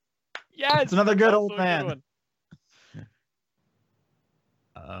 Yeah, it's another good old man.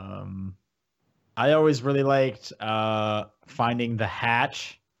 I always really liked finding the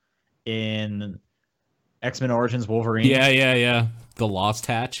hatch in X-Men Origins Wolverine. Yeah. The Lost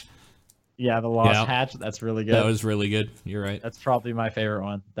Hatch. Yeah, the Lost Yeah. Hatch. That's really good. That was really good. You're right. That's probably my favorite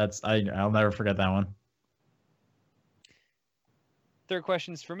one. I'll never forget that one. Third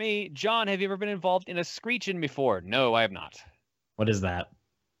question's for me. John, have you ever been involved in a screechin before? No, I have not. What is that?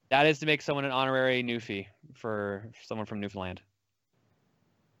 That is to make someone an honorary Newfie for someone from Newfoundland.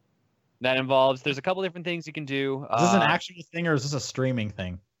 That involves, there's a couple different things you can do. Is this an actual thing or is this a streaming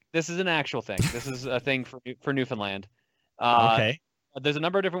thing? This is an actual thing. This is a thing for Newfoundland. Okay. There's a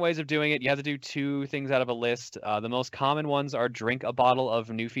number of different ways of doing it. You have to do 2 things out of a list. The most common ones are drink a bottle of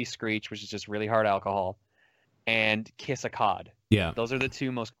Newfie Screech, which is just really hard alcohol, and kiss a cod. Yeah. Those are the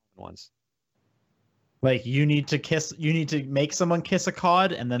 2 most common ones. Like you need to make someone kiss a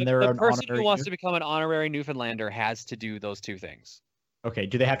cod, and then The they're an person who honorary wants to become an honorary Newfoundlander has to do those 2 things. Okay.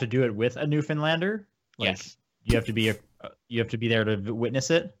 Do they have to do it with a Newfoundlander? Like, Yes. You have to be there to witness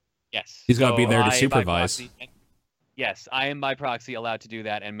it. Yes. He's gotta be there to I, by supervise. proxy- yes, I am by proxy allowed to do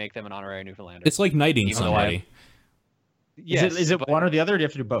that and make them an honorary Newfoundlander. It's like knighting Even though I somebody. Yes, Is it but one or the other? Or do you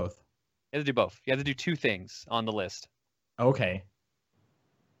have to do both? You have to do both. You have to do 2 things on the list. Okay.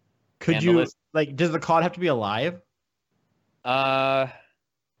 Could And the you list- like? Does the cod have to be alive? I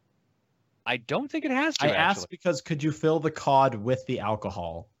don't think it has to. I actually. asked because could you fill the cod with the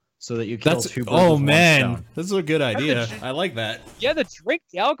alcohol so that you kill That's 2 birds oh with one man, stone? that's a good idea. the- I like that. You have to drink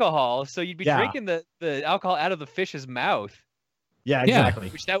the alcohol, so you'd be Yeah. drinking the alcohol out of the fish's mouth, Yeah, Yeah. exactly.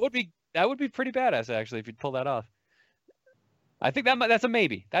 which that would be pretty badass actually if you'd pull that off. I think that's a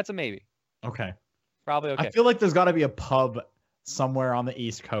maybe. That's a maybe. Okay. Probably okay. I feel like there's got to be a pub somewhere on the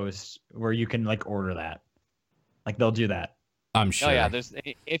East Coast where you can like order that. Like they'll do that. I'm sure. Oh yeah,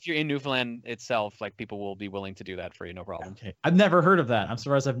 if you're in Newfoundland itself, like people will be willing to do that for you, no problem. Okay. I've never heard of that. I'm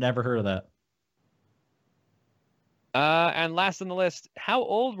surprised I've never heard of that. And last on the list, how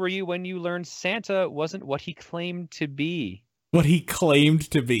old were you when you learned Santa wasn't what he claimed to be? What he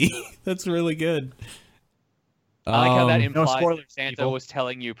claimed to be. That's really good. I like how that no implies spoilers, that Santa people. was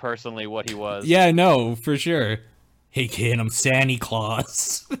telling you personally what he was. Yeah, no, for sure. Hey kid, I'm Santa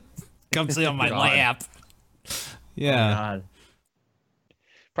Claus. Come sit on my God. lap. Oh Yeah. God.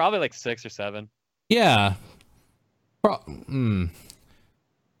 Probably like 6 or 7. Yeah. I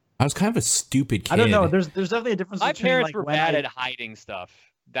was kind of a stupid kid. I don't know. There's definitely a difference My between parents like were when bad I- at hiding stuff.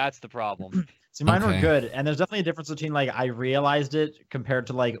 That's the problem. See, mine were Okay. good, and there's definitely a difference between like I realized it compared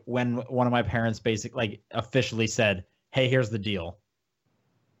to like when one of my parents like officially said, "Hey, here's the deal."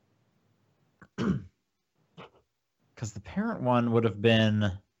 Because the parent one would have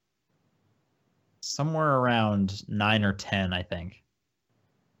been somewhere around 9 or 10, I think.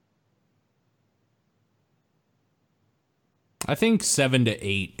 I think 7 to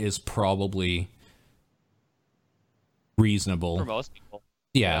 8 is probably reasonable. For most people.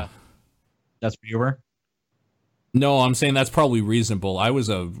 Yeah. That's where you were. No, I'm saying that's probably reasonable. I was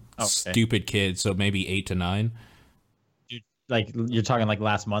a Okay. stupid kid, so maybe 8 to 9. Like you're talking like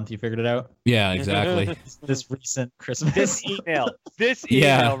last month, you figured it out. Yeah, exactly. This recent Christmas. This email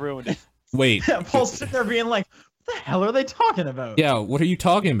Yeah. ruined it. Wait. Yeah, Paul's sitting there being like, "What the hell are they talking about?" Yeah, what are you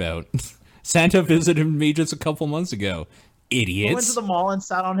talking about? Santa visited me just a couple months ago. He went to Idiots. the mall and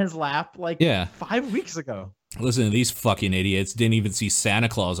sat on his lap like Yeah. 5 weeks ago. Listen, these fucking idiots didn't even see Santa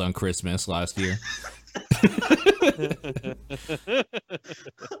Claus on Christmas last year.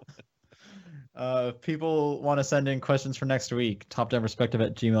 If people want to send in questions for next week,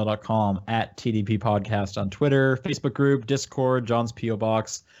 topdownperspective@gmail.com, at TDP Podcast on Twitter, Facebook group, Discord, John's P.O.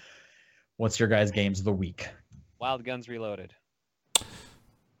 Box. What's your guys' games of the week? Wild Guns Reloaded.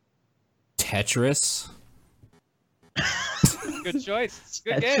 Tetris. Good choice.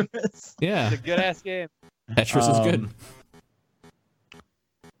 Good game. Tetris. Yeah, It's a good ass game. Tetris is good.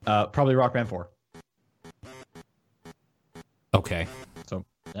 Probably Rock Band 4. Okay. So,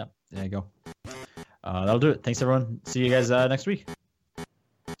 yeah, there you go. That'll do it. Thanks, everyone. See you guys next week.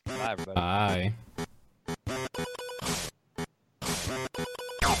 Bye, everybody. Bye.